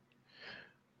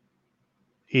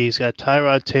 He's got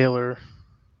Tyrod Taylor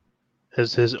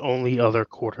as his only other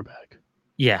quarterback.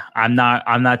 Yeah, I'm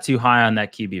not too high on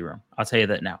that QB room. I'll tell you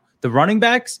that now. The running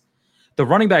backs,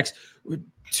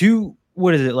 2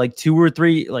 or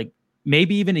 3, like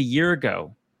maybe even a year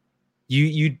ago,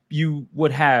 you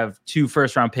would have 2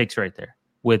 first-round picks right there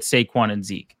with Saquon and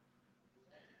Zeke.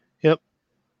 Yep.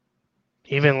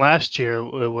 Even last year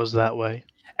it was that way.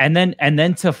 And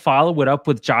then to follow it up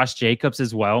with Josh Jacobs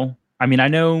as well. I mean, I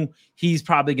know he's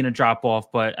probably going to drop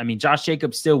off, but I mean, Josh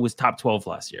Jacobs still was top 12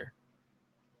 last year.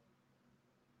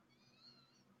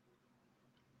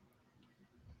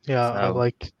 Yeah,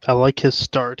 so. I like his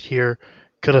start here.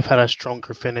 Could have had a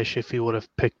stronger finish if he would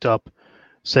have picked up,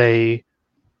 say,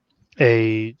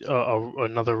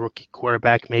 another rookie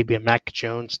quarterback, maybe a Mac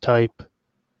Jones type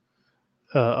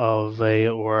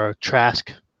or a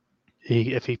Trask.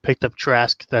 If he picked up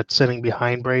Trask that's sitting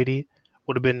behind Brady,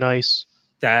 would have been nice.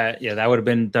 That would have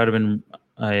been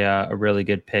a really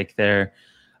good pick there.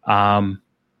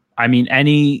 I mean,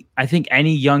 I think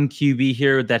any young QB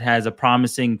here that has a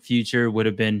promising future would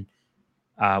have been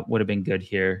good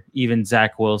here. Even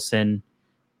Zach Wilson.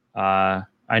 I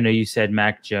know you said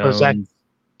Mac Jones.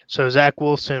 So Zach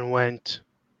Wilson went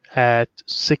at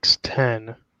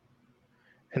 6'10",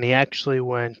 and he actually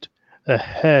went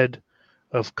ahead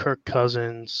of Kirk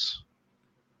Cousins,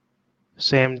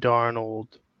 Sam Darnold,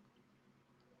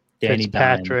 Danny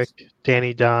Fitzpatrick, Dimes.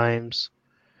 Danny Dimes.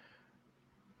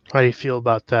 How do you feel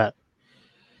about that?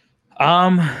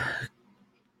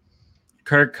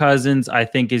 Kirk Cousins, I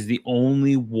think, is the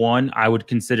only one I would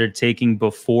consider taking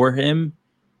before him.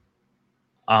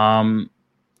 But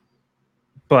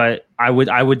I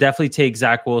would definitely take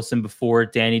Zach Wilson before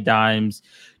Danny Dimes.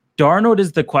 Darnold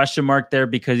is the question mark there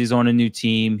because he's on a new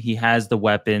team. He has the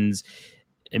weapons.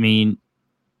 I mean,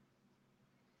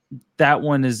 that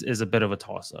one is a bit of a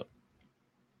toss-up.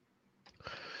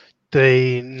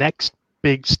 The next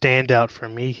big standout for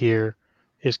me here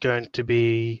is going to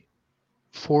be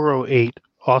 408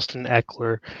 Austin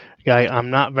Eckler, guy I'm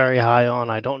not very high on.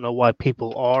 I don't know why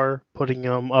people are putting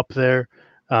him up there,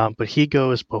 but he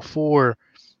goes before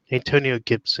Antonio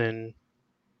Gibson,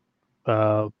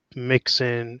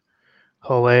 Mixon,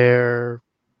 Hilaire,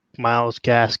 Miles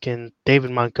Gaskin,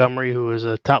 David Montgomery, who was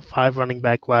a top 5 running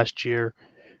back last year,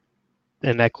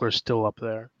 and Eckler's still up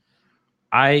there.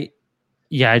 I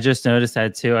just noticed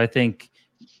that too. I think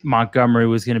Montgomery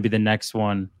was going to be the next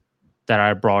one that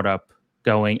I brought up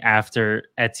going after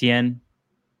Etienne.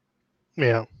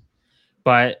 Yeah.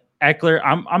 But Eckler,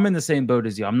 I'm in the same boat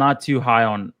as you. I'm not too high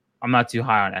on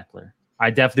Eckler.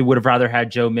 I definitely would have rather had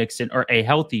Joe Mixon, or a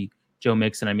healthy Joe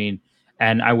Mixon,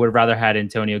 and I would have rather had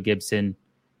Antonio Gibson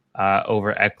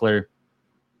over Eckler.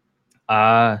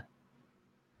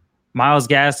 Miles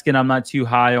Gaskin, I'm not too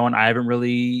high on. I haven't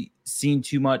really seen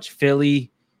too much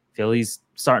Philly. Philly's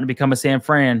starting to become a San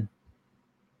Fran.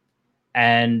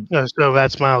 And so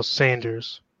that's Miles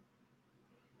Sanders.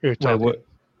 You're talking.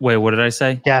 What did I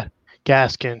say? Yeah,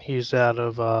 Gaskin. He's out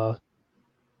of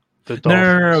the Dolphins.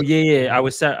 No. Yeah. I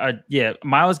was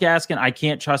Miles Gaskin. I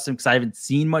can't trust him because I haven't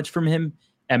seen much from him.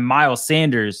 And Miles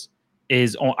Sanders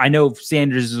is on. I know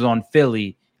Sanders is on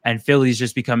Philly, and Philly's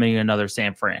just becoming another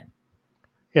San Fran.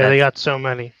 Yeah, they got so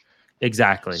many.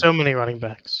 Exactly. So many running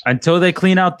backs. Until they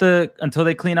clean out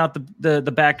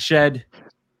the back shed.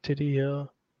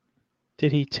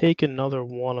 Did he take another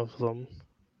one of them?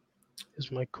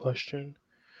 Is my question.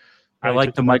 I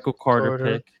like the Michael Carter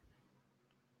pick.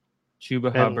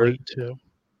 Chuba Hubbard. Wait too.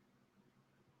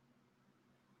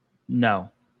 No,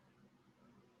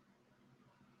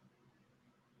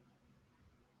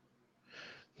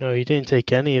 he didn't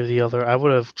take any of the other. I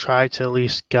would have tried to at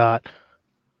least got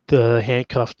the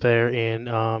handcuff there in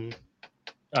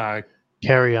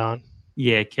Carry On.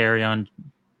 Yeah, Carry On,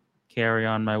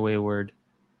 my wayward.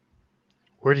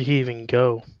 Where did he even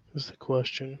go? Is the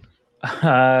question.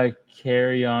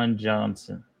 Carry On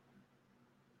Johnson.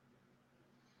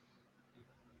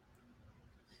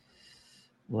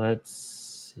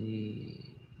 Let's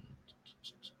see.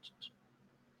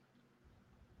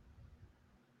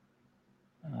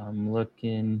 I'm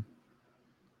looking.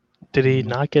 Did he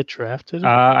not get drafted?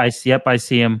 I see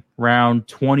him. Round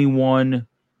 21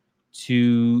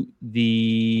 to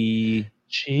the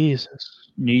Jesus.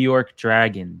 New York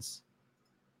Dragons.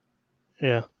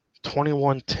 Yeah,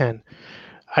 21-10.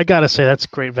 I gotta say that's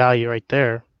great value right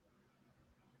there.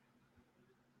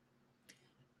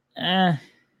 I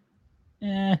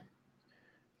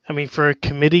mean, for a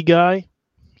committee guy,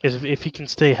 if he can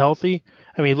stay healthy.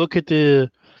 I mean, look at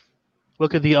the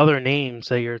other names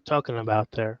that you're talking about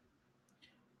there.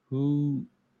 Who?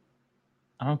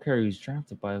 I don't care who's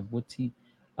drafted by. What team?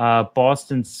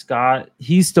 Boston Scott.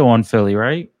 He's still on Philly,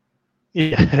 right?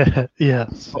 Yeah.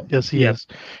 Yes, he is.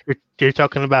 You're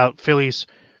talking about Philly's.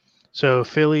 So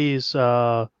Philly's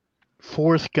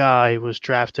fourth guy was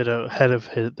drafted ahead of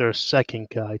their second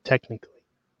guy, technically.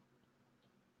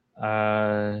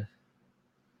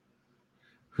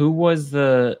 Who was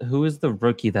the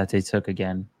rookie that they took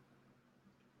again?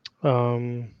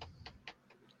 Kenny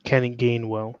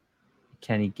Gainwell.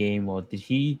 Did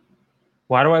he?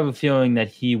 Why do I have a feeling that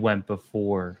he went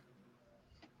before?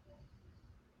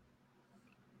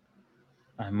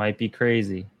 I might be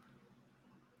crazy.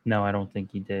 No, I don't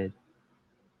think he did.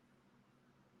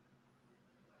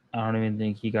 I don't even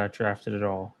think he got drafted at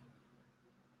all.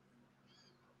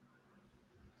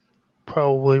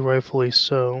 Probably rightfully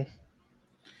so.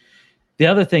 The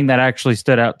other thing that actually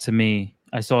stood out to me,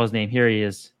 I saw his name. Here he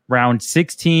is. Round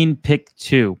 16, pick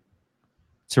 2.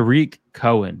 Tariq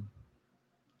Cohen.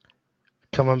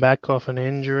 Coming back off an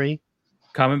injury.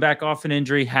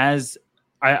 Has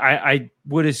I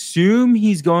would assume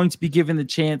he's going to be given the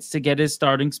chance to get his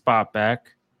starting spot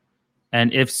back.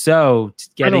 And if so,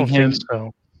 getting him. Think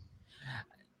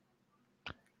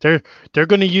so. They're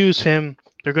going to use him.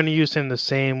 They're going to use him the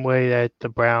same way that the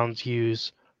Browns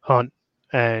use Hunt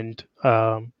and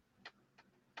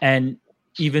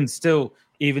even still,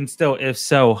 if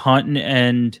so, Hunt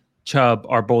and Chubb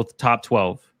are both top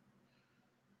 12.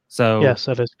 So Yes,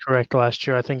 that is correct. Last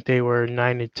year, I think they were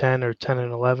 9-10 or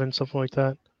 10-11, something like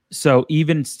that. So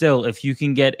even still, if you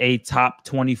can get a top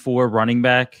 24 running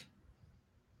back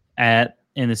in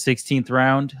the 16th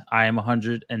round, I am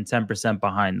 110%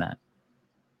 behind that.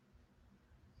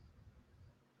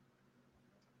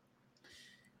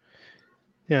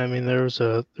 Yeah, I mean, there was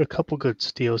a couple good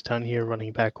steals down here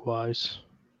running back wise.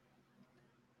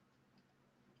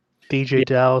 DJ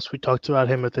Dallas, we talked about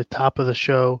him at the top of the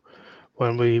show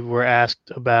when we were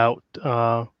asked about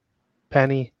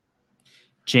Penny.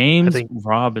 James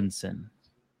Robinson.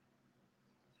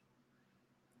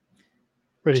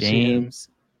 Where do you see him? James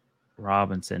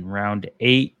Robinson, round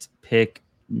 8, pick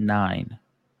 9.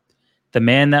 The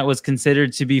man that was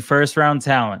considered to be first round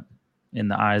talent in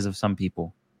the eyes of some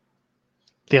people.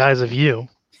 The eyes of you.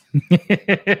 Going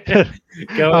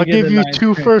I'll give in you the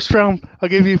two ninth. first round. I'll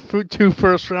give you 2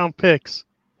 first-round picks.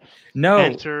 No,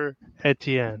 Enter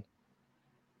Etienne.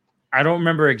 I don't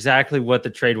remember exactly what the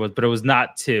trade was, but it was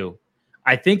not 2.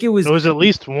 I think it was. It was at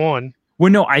least 1.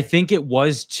 Well, no, I think it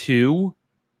was 2.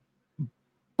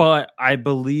 But I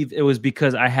believe it was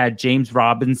because I had James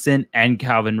Robinson and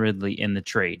Calvin Ridley in the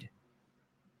trade.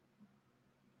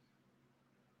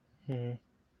 I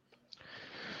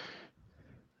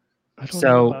don't know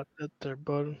So, about that there,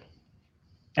 bud.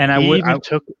 and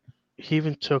He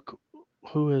even took.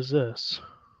 Who is this?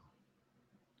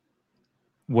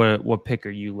 What pick are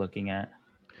you looking at?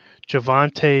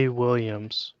 Javonte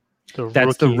Williams,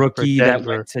 That's the for rookie that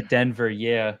Denver. went to Denver.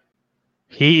 Yeah.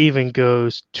 He even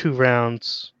goes 2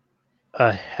 rounds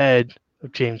ahead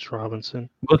of James Robinson.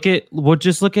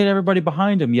 Just look at everybody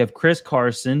behind him. You have Chris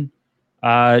Carson.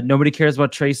 Nobody cares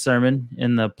about Trey Sermon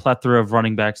in the plethora of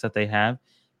running backs that they have.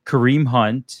 Kareem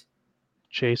Hunt.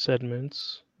 Chase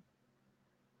Edmonds.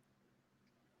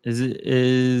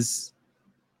 Is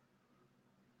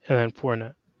And then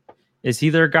Fournette. Is he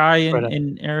their guy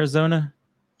in Arizona?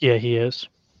 Yeah, he is.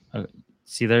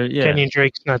 See there, yeah. Kenyon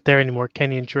Drake's not there anymore.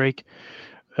 Kenyon Drake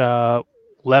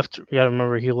left. You got to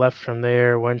remember, he left from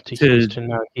there, went to Houston.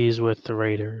 Now he's with the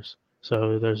Raiders.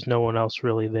 So there's no one else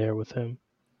really there with him.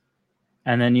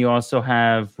 And then you also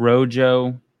have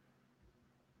Rojo,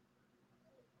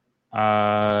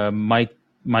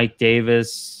 Mike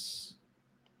Davis,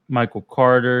 Michael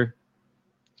Carter.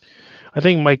 I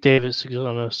think Mike Davis is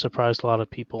going to surprise a lot of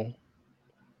people.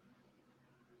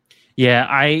 Yeah,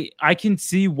 I can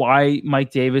see why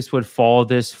Mike Davis would fall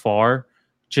this far,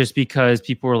 just because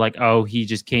people were like, "Oh, he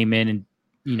just came in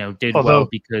and did well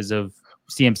because of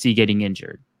CMC getting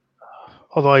injured."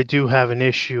 Although I do have an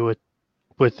issue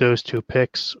with those 2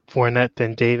 picks, Fournette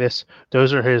and Davis.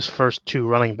 Those are his first 2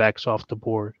 running backs off the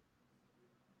board.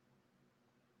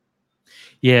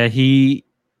 Yeah, he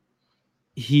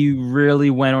really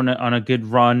went on a good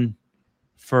run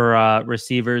for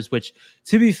receivers. Which,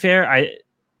 to be fair,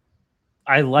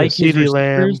 I like his receivers.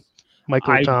 Lamb,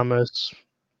 Michael Thomas,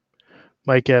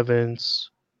 Mike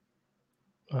Evans.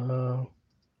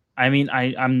 I mean,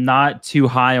 I'm not too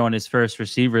high on his first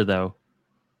receiver though.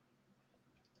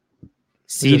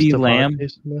 CeeDee Lamb.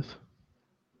 Smith?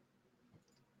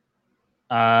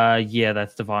 Yeah,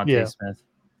 that's Devontae Smith.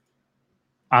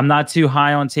 I'm not too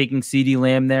high on taking CeeDee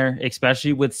Lamb there,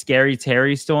 especially with Scary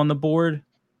Terry still on the board.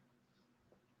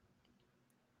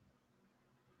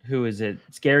 Who is it?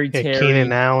 Scary Terry.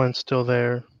 Keenan Allen still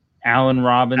there. Allen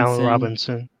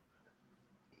Robinson.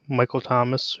 Michael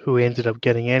Thomas, who he ended up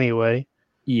getting anyway.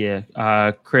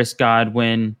 Yeah. Chris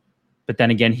Godwin. But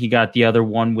then again, he got the other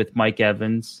one with Mike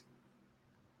Evans.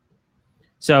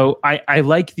 So I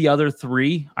like the other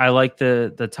 3. I like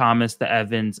the Thomas, the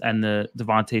Evans, and the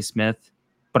Devontae Smith.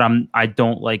 But I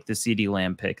don't like the CeeDee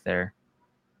Lamb pick there.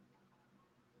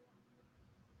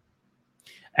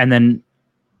 And then,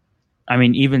 I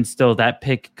mean, even still, that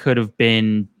pick could have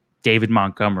been David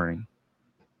Montgomery,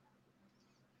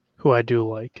 who I do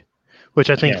like, which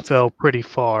I think fell pretty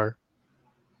far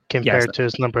compared to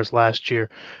his numbers last year.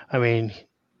 I mean,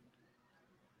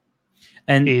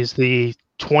 and he's the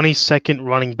 22nd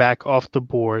running back off the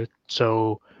board,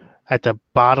 so at the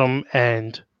bottom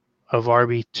end of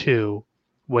RB2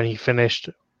 when he finished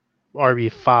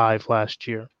RB5 last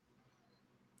year.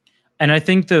 And I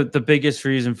think the biggest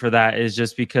reason for that is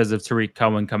just because of Tariq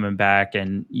Cohen coming back,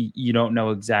 and you don't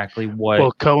know exactly what.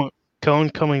 Well, Cohen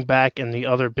coming back, and the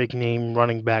other big name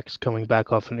running backs coming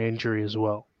back off an injury as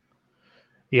well.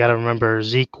 You got to remember,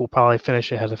 Zeke will probably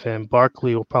finish ahead of him.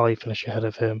 Barkley will probably finish ahead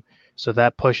of him. So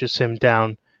that pushes him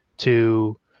down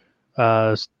to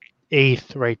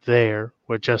 8th right there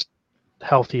with just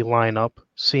healthy lineup.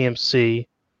 CMC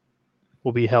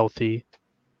will be healthy.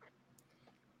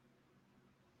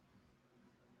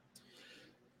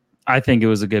 I think it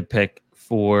was a good pick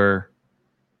for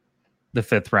the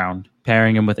 5th round,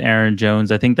 pairing him with Aaron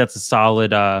Jones. I think that's a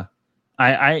solid. Yeah,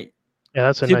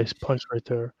 that's a nice punch right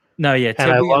there. No, yeah. And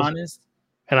To be honest,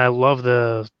 I love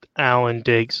the Allen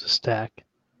Diggs stack.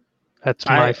 That's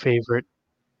my favorite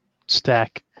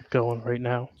stack going right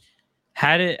now.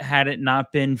 Had it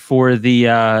not been for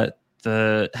the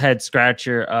head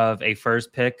scratcher of a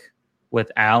first pick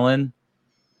with Allen,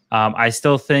 I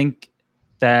still think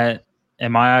that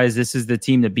in my eyes this is the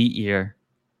team to beat here.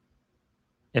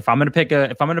 If I'm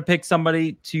gonna pick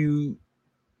somebody to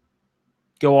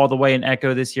go all the way and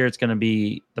echo this year, it's gonna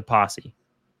be the posse.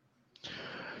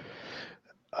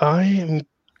 I am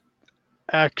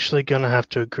actually gonna have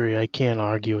to agree. I can't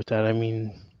argue with that. I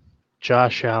mean,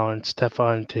 Josh Allen,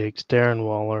 Stephon Diggs, Darren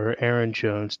Waller, Aaron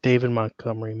Jones, David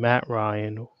Montgomery, Matt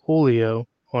Ryan, Julio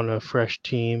on a fresh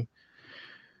team,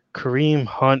 Kareem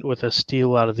Hunt with a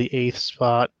steal out of the 8th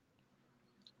spot,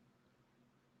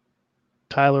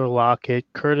 Tyler Lockett,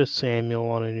 Curtis Samuel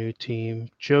on a new team,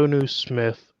 Jonnu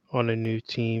Smith on a new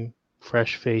team,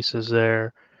 fresh faces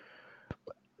there.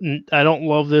 I don't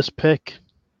love this pick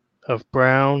of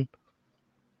Brown,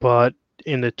 but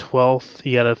in the 12th,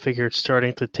 you got to figure it's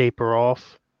starting to taper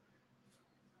off.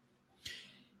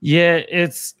 Yeah,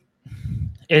 it's.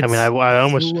 I mean, I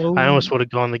almost would have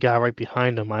gone the guy right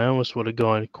behind him. I almost would have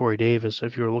gone Corey Davis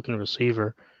if you were looking at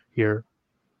receiver here.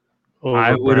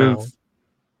 I would have.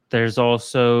 There's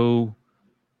also.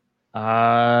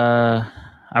 I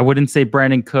wouldn't say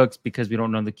Brandon Cooks because we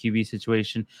don't know the QB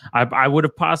situation. I would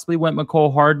have possibly went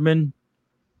McCole Hardman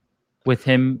with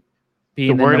him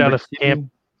being the word out of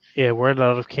camp. Yeah, word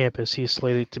out of campus, he's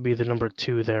slated to be the number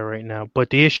 2 there right now. But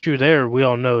the issue there, we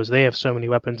all know, is they have so many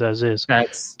weapons as is.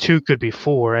 2 could be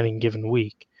 4 any given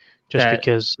week, just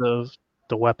because of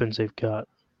the weapons they've got.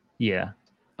 Yeah,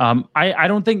 I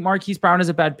don't think Marquise Brown is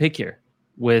a bad pick here.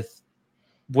 With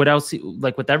what else,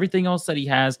 with everything else that he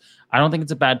has, I don't think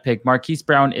it's a bad pick. Marquise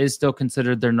Brown is still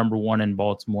considered their number 1 in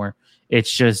Baltimore.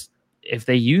 It's just if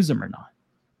they use him or not.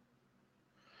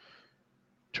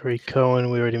 Tariq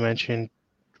Cohen, we already mentioned.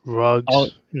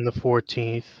 Ruggs in the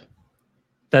 14th.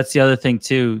 That's the other thing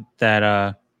too that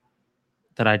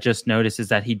I just noticed is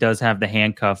that he does have the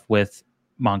handcuff with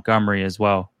Montgomery as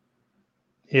well.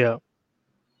 Yeah.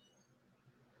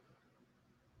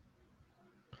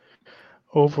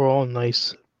 Overall,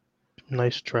 nice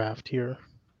draft here.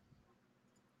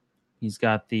 He's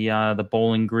got the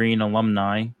Bowling Green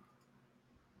alumni.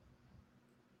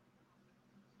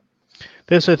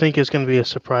 This, I think, is going to be a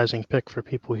surprising pick for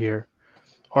people here.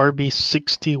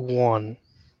 RB61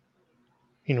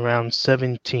 in round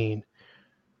 17.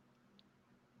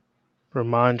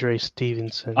 Ramondre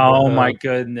Stevenson. Oh, my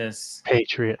goodness.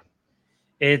 Patriot.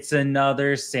 It's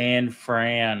another San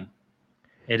Fran.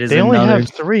 It is. They only have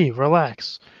 3.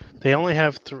 Relax. They only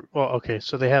have 3. Well, okay,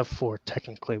 so they have 4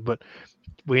 technically, but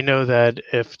we know that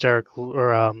if Derek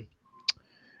or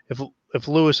if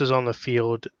Lewis is on the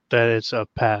field, that it's a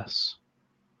pass.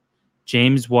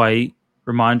 James White,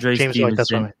 Ramondre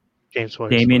Stevenson, James White,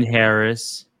 Damian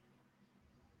Harris.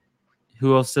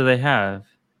 Who else do they have?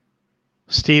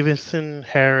 Stevenson,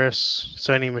 Harris,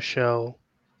 Sony Michel,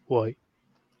 White.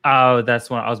 Oh, that's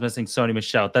one. I was missing Sony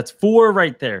Michel. That's 4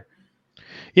 right there.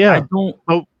 Yeah.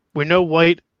 We know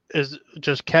White is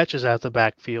just catches out the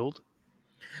backfield.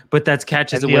 But that's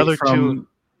catches away from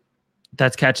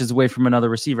that's catches away from another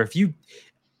receiver. If you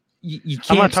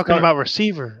can't. I'm not talking about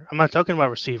receiver. I'm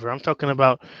talking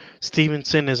about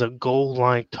Stevenson is a goal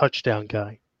line touchdown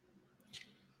guy.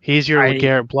 He's your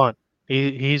Garrett Blunt.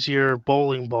 He's your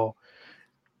bowling ball.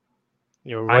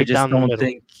 You're right down the middle.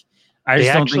 I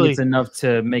just don't think it's enough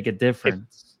to make a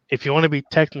difference. If you want to be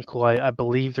technical, I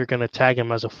believe they're going to tag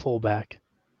him as a fullback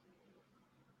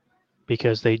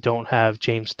because they don't have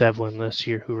James Devlin this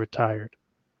year who retired.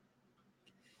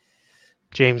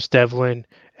 James Devlin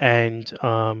and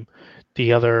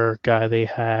the other guy they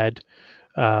had.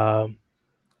 Burkhead.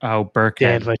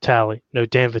 Dan Vitale. No,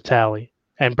 Dan Vitale.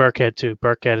 And Burkhead too.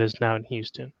 Burkhead is now in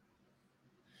Houston.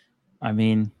 I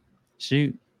mean,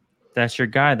 shoot. That's your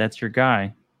guy. That's your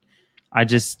guy. I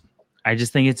just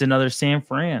think it's another San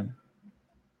Fran.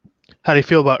 How do you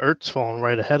feel about Ertz falling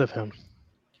right ahead of him?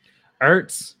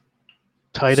 Ertz?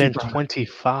 Tight end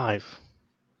 25.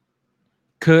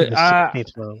 Could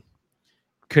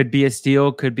be a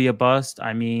steal, could be a bust.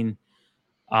 I mean,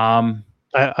 I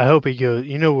hope he goes.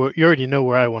 You already know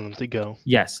where I want him to go.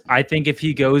 Yes, I think if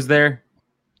he goes there,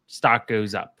 stock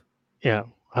goes up. Yeah,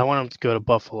 I want him to go to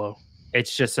Buffalo.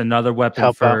 It's just another weapon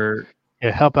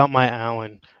help out my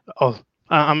Allen. Oh,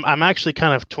 I'm actually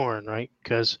kind of torn, right?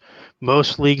 Because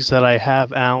most leagues that I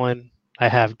have Allen, I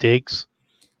have Diggs,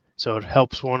 so it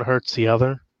helps one, hurts the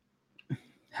other.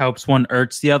 Helps one,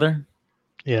 hurts the other.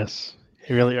 Yes,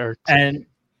 it really hurts. And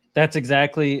that's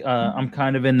exactly, I'm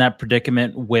kind of in that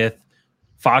predicament with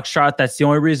Foxtrot. That's the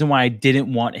only reason why I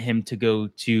didn't want him to go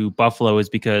to Buffalo, is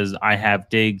because I have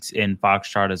Diggs in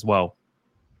Foxtrot as well.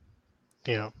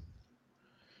 Yeah.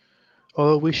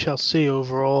 Although we shall see.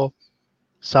 Overall,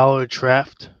 solid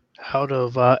draft out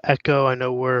of Echo. I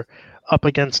know we're up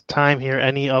against time here.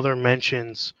 Any other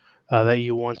mentions that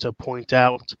you want to point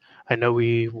out? I know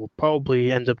we will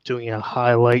probably end up doing a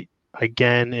highlight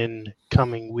again in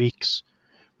coming weeks.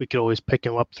 We could always pick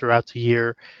them up throughout the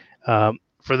year.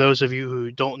 For those of you who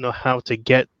don't know how to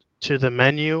get to the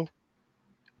menu,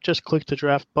 just click the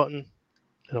draft button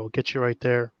and it'll get you right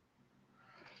there.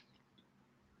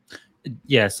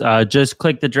 Yes, just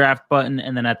click the draft button,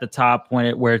 and then at the top,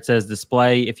 where it says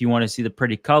display, if you want to see the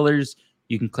pretty colors,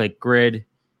 you can click grid.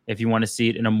 If you want to see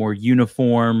it in a more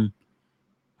uniform,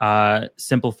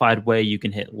 simplified way, you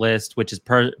can hit list, which is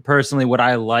personally what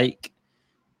I like.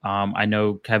 I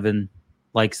know Kevin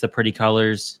likes the pretty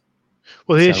colors.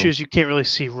 Well, the issue is you can't really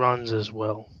see runs as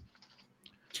well.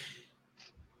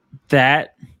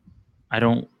 That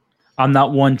I'm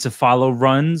not one to follow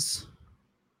runs.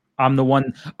 I'm the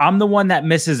one that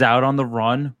misses out on the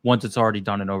run once it's already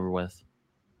done and over with.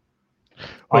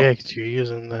 Well, yeah, because you're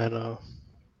using that. I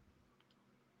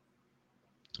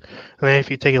mean, if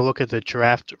you take a look at the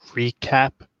draft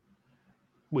recap,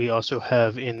 we also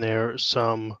have in there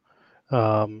some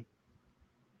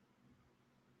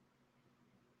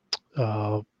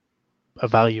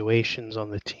evaluations on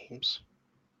the teams,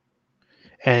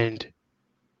 and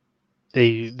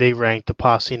they ranked the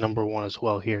posse number one as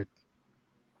well here.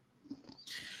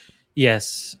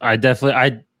 Yes,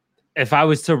 if I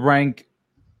was to rank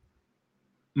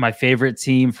my favorite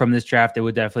team from this draft, it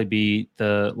would definitely be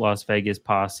the Las Vegas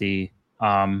Posse.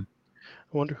 I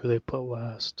wonder who they put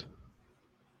last.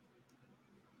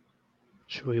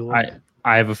 Should we look?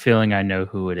 I have a feeling I know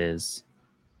who it is.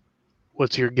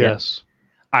 What's your guess?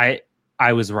 Yeah.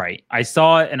 I was right. I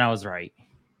saw it and I was right.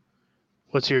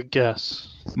 What's your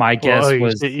guess? My guess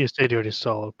was you said you already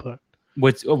saw it, but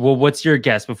what's your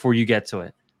guess before you get to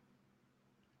it?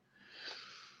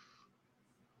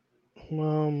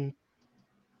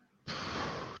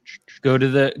 Go to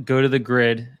the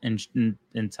grid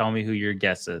and tell me who your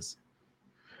guess is.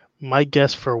 My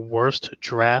guess for worst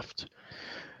draft,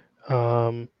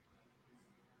 well,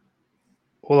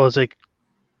 I was like,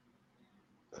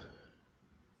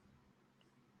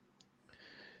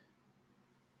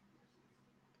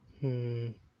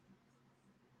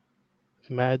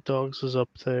 Mad Dogs is up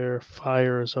there,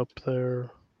 Fire is up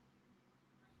there.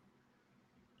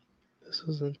 This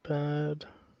isn't bad,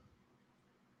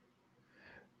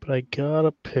 but I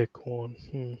gotta pick one.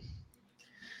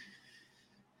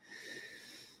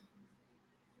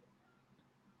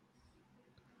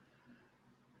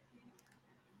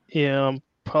 Yeah, I'm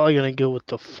probably gonna go with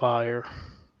the Fire.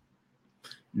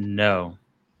 No.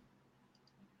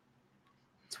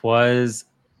 It was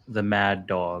the Mad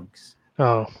Dogs.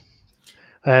 Oh,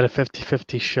 I had a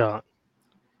 50-50 shot,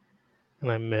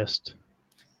 and I missed.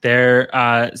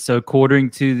 So according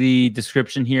to the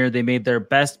description here, they made their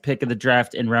best pick of the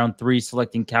draft in round 3,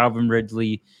 selecting Calvin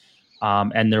Ridley,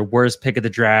 and their worst pick of the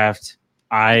draft,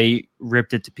 I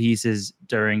ripped it to pieces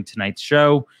during tonight's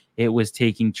show. It was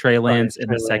taking Trey Lance in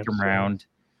the second round.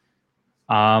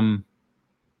 I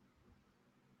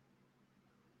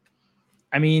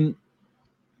mean,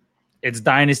 it's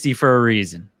dynasty for a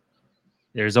reason.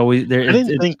 There's always there. I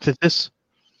didn't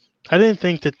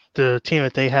think that the team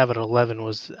that they have at 11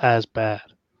 was as bad.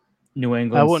 New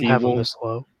England. I wouldn't have them this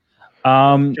low.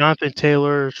 Jonathan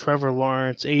Taylor, Trevor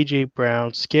Lawrence, AJ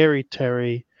Brown, Scary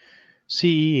Terry,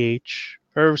 CEH,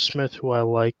 Irv Smith, who I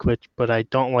like, but I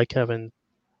don't like having.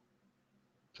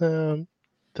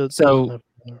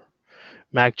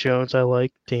 Mac Jones, I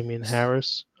like. Damian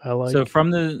Harris, I like. So from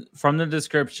the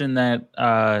description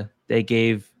that they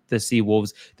gave the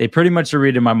Seawolves, they pretty much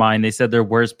read in my mind. They said their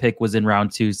worst pick was in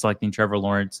round 2, selecting Trevor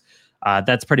Lawrence.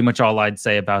 That's pretty much all I'd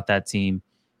say about that team.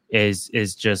 Is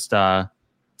just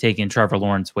taking Trevor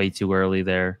Lawrence way too early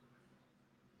there.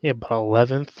 Yeah, but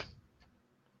 11th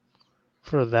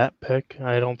for that pick,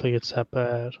 I don't think it's that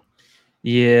bad.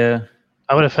 Yeah,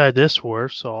 I would have had this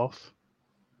worse off.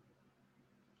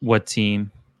 What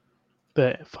team?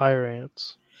 The Fire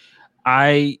Ants.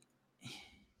 I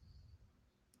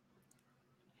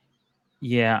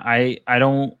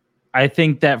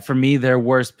think that for me, their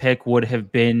worst pick would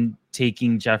have been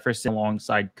taking Jefferson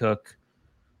alongside Cook.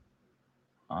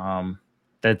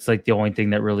 That's like the only thing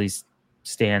that really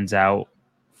stands out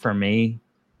for me.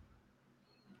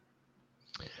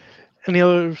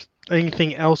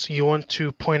 Anything else you want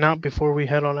to point out before we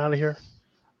head on out of here?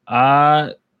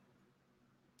 That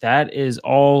is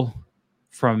all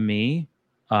from me.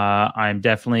 I'm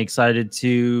definitely excited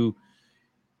to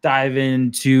dive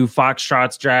into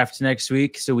Foxtrot's draft next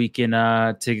week so we can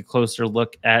take a closer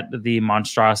look at the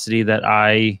monstrosity that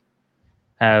I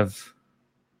have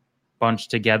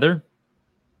bunched together.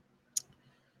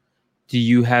 Do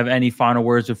you have any final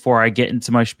words before I get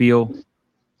into my spiel?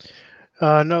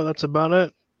 No, that's about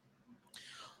it.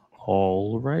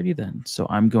 Alrighty then. So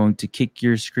I'm going to kick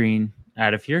your screen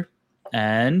out of here.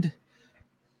 And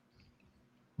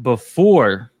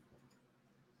before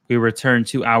we return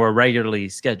to our regularly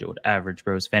scheduled Average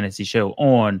Bros Fantasy Show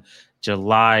on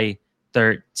July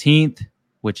 13th,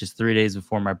 which is 3 days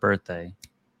before my birthday.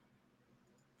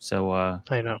 So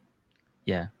I know.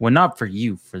 Yeah. Well, not for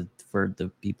you, for the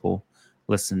people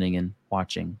listening and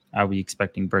watching. I'll be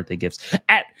expecting birthday gifts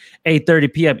at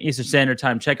 8:30 p.m. Eastern Standard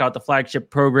Time. Check out the flagship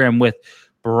program with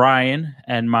Brian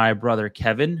and my brother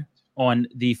Kevin on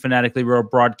the Fanatically Real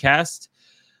broadcast.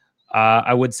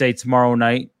 I would say tomorrow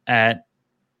night at.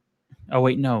 Oh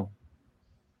wait, no.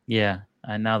 Yeah,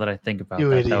 now that I think about You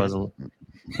that, idiot. that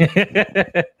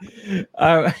was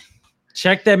a.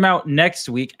 Check them out next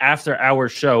week after our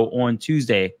show on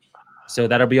Tuesday. So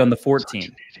that'll be on the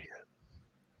 14th.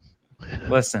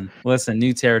 Listen,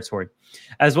 new territory.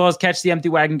 As well as catch the Empty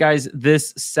Wagon guys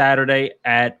this Saturday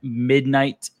at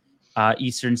midnight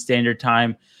Eastern Standard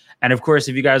Time. And of course,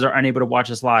 if you guys are unable to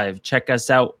watch us live, check us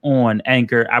out on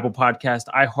Anchor, Apple Podcast,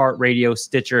 iHeartRadio,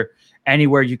 Stitcher,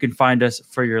 anywhere you can find us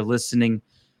for your listening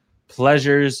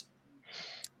pleasures.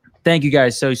 Thank you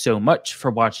guys so much for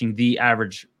watching the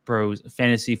Average Bros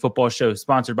Fantasy Football Show,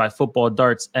 sponsored by Football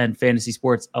Darts and Fantasy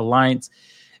Sports Alliance.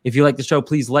 If you like the show,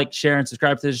 please like, share, and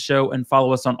subscribe to the show and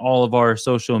follow us on all of our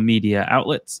social media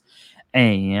outlets.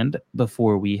 And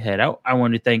before we head out, I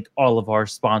want to thank all of our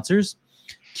sponsors: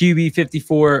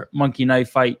 QB54, Monkey Knife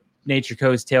Fight, Nature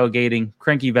Coast Tailgating,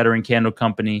 Cranky Veteran Candle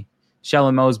Company,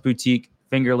 Shalamel's Boutique,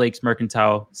 Finger Lakes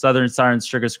Mercantile, Southern Sirens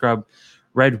Sugar Scrub,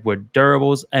 Redwood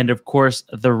Durables, and of course,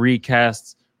 the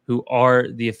Recasts, who are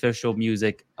the official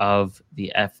music of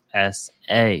the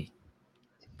FSA.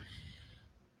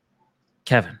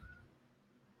 Kevin,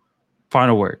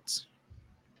 final words.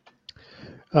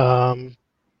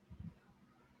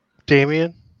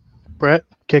 Damian, Brett,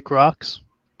 kick rocks,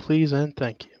 please and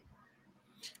thank you.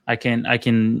 I can, I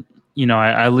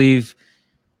leave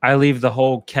the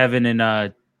whole Kevin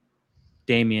and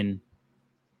Damian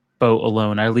boat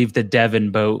alone. I leave the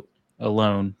Devin boat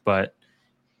alone, but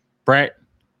Brett,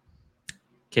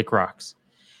 kick rocks.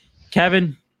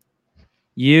 Kevin,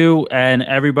 you and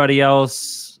everybody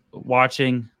else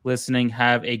watching, listening,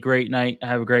 have a great night.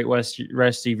 Have a great rest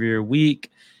of your week,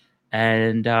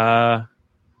 and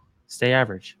stay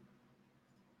average.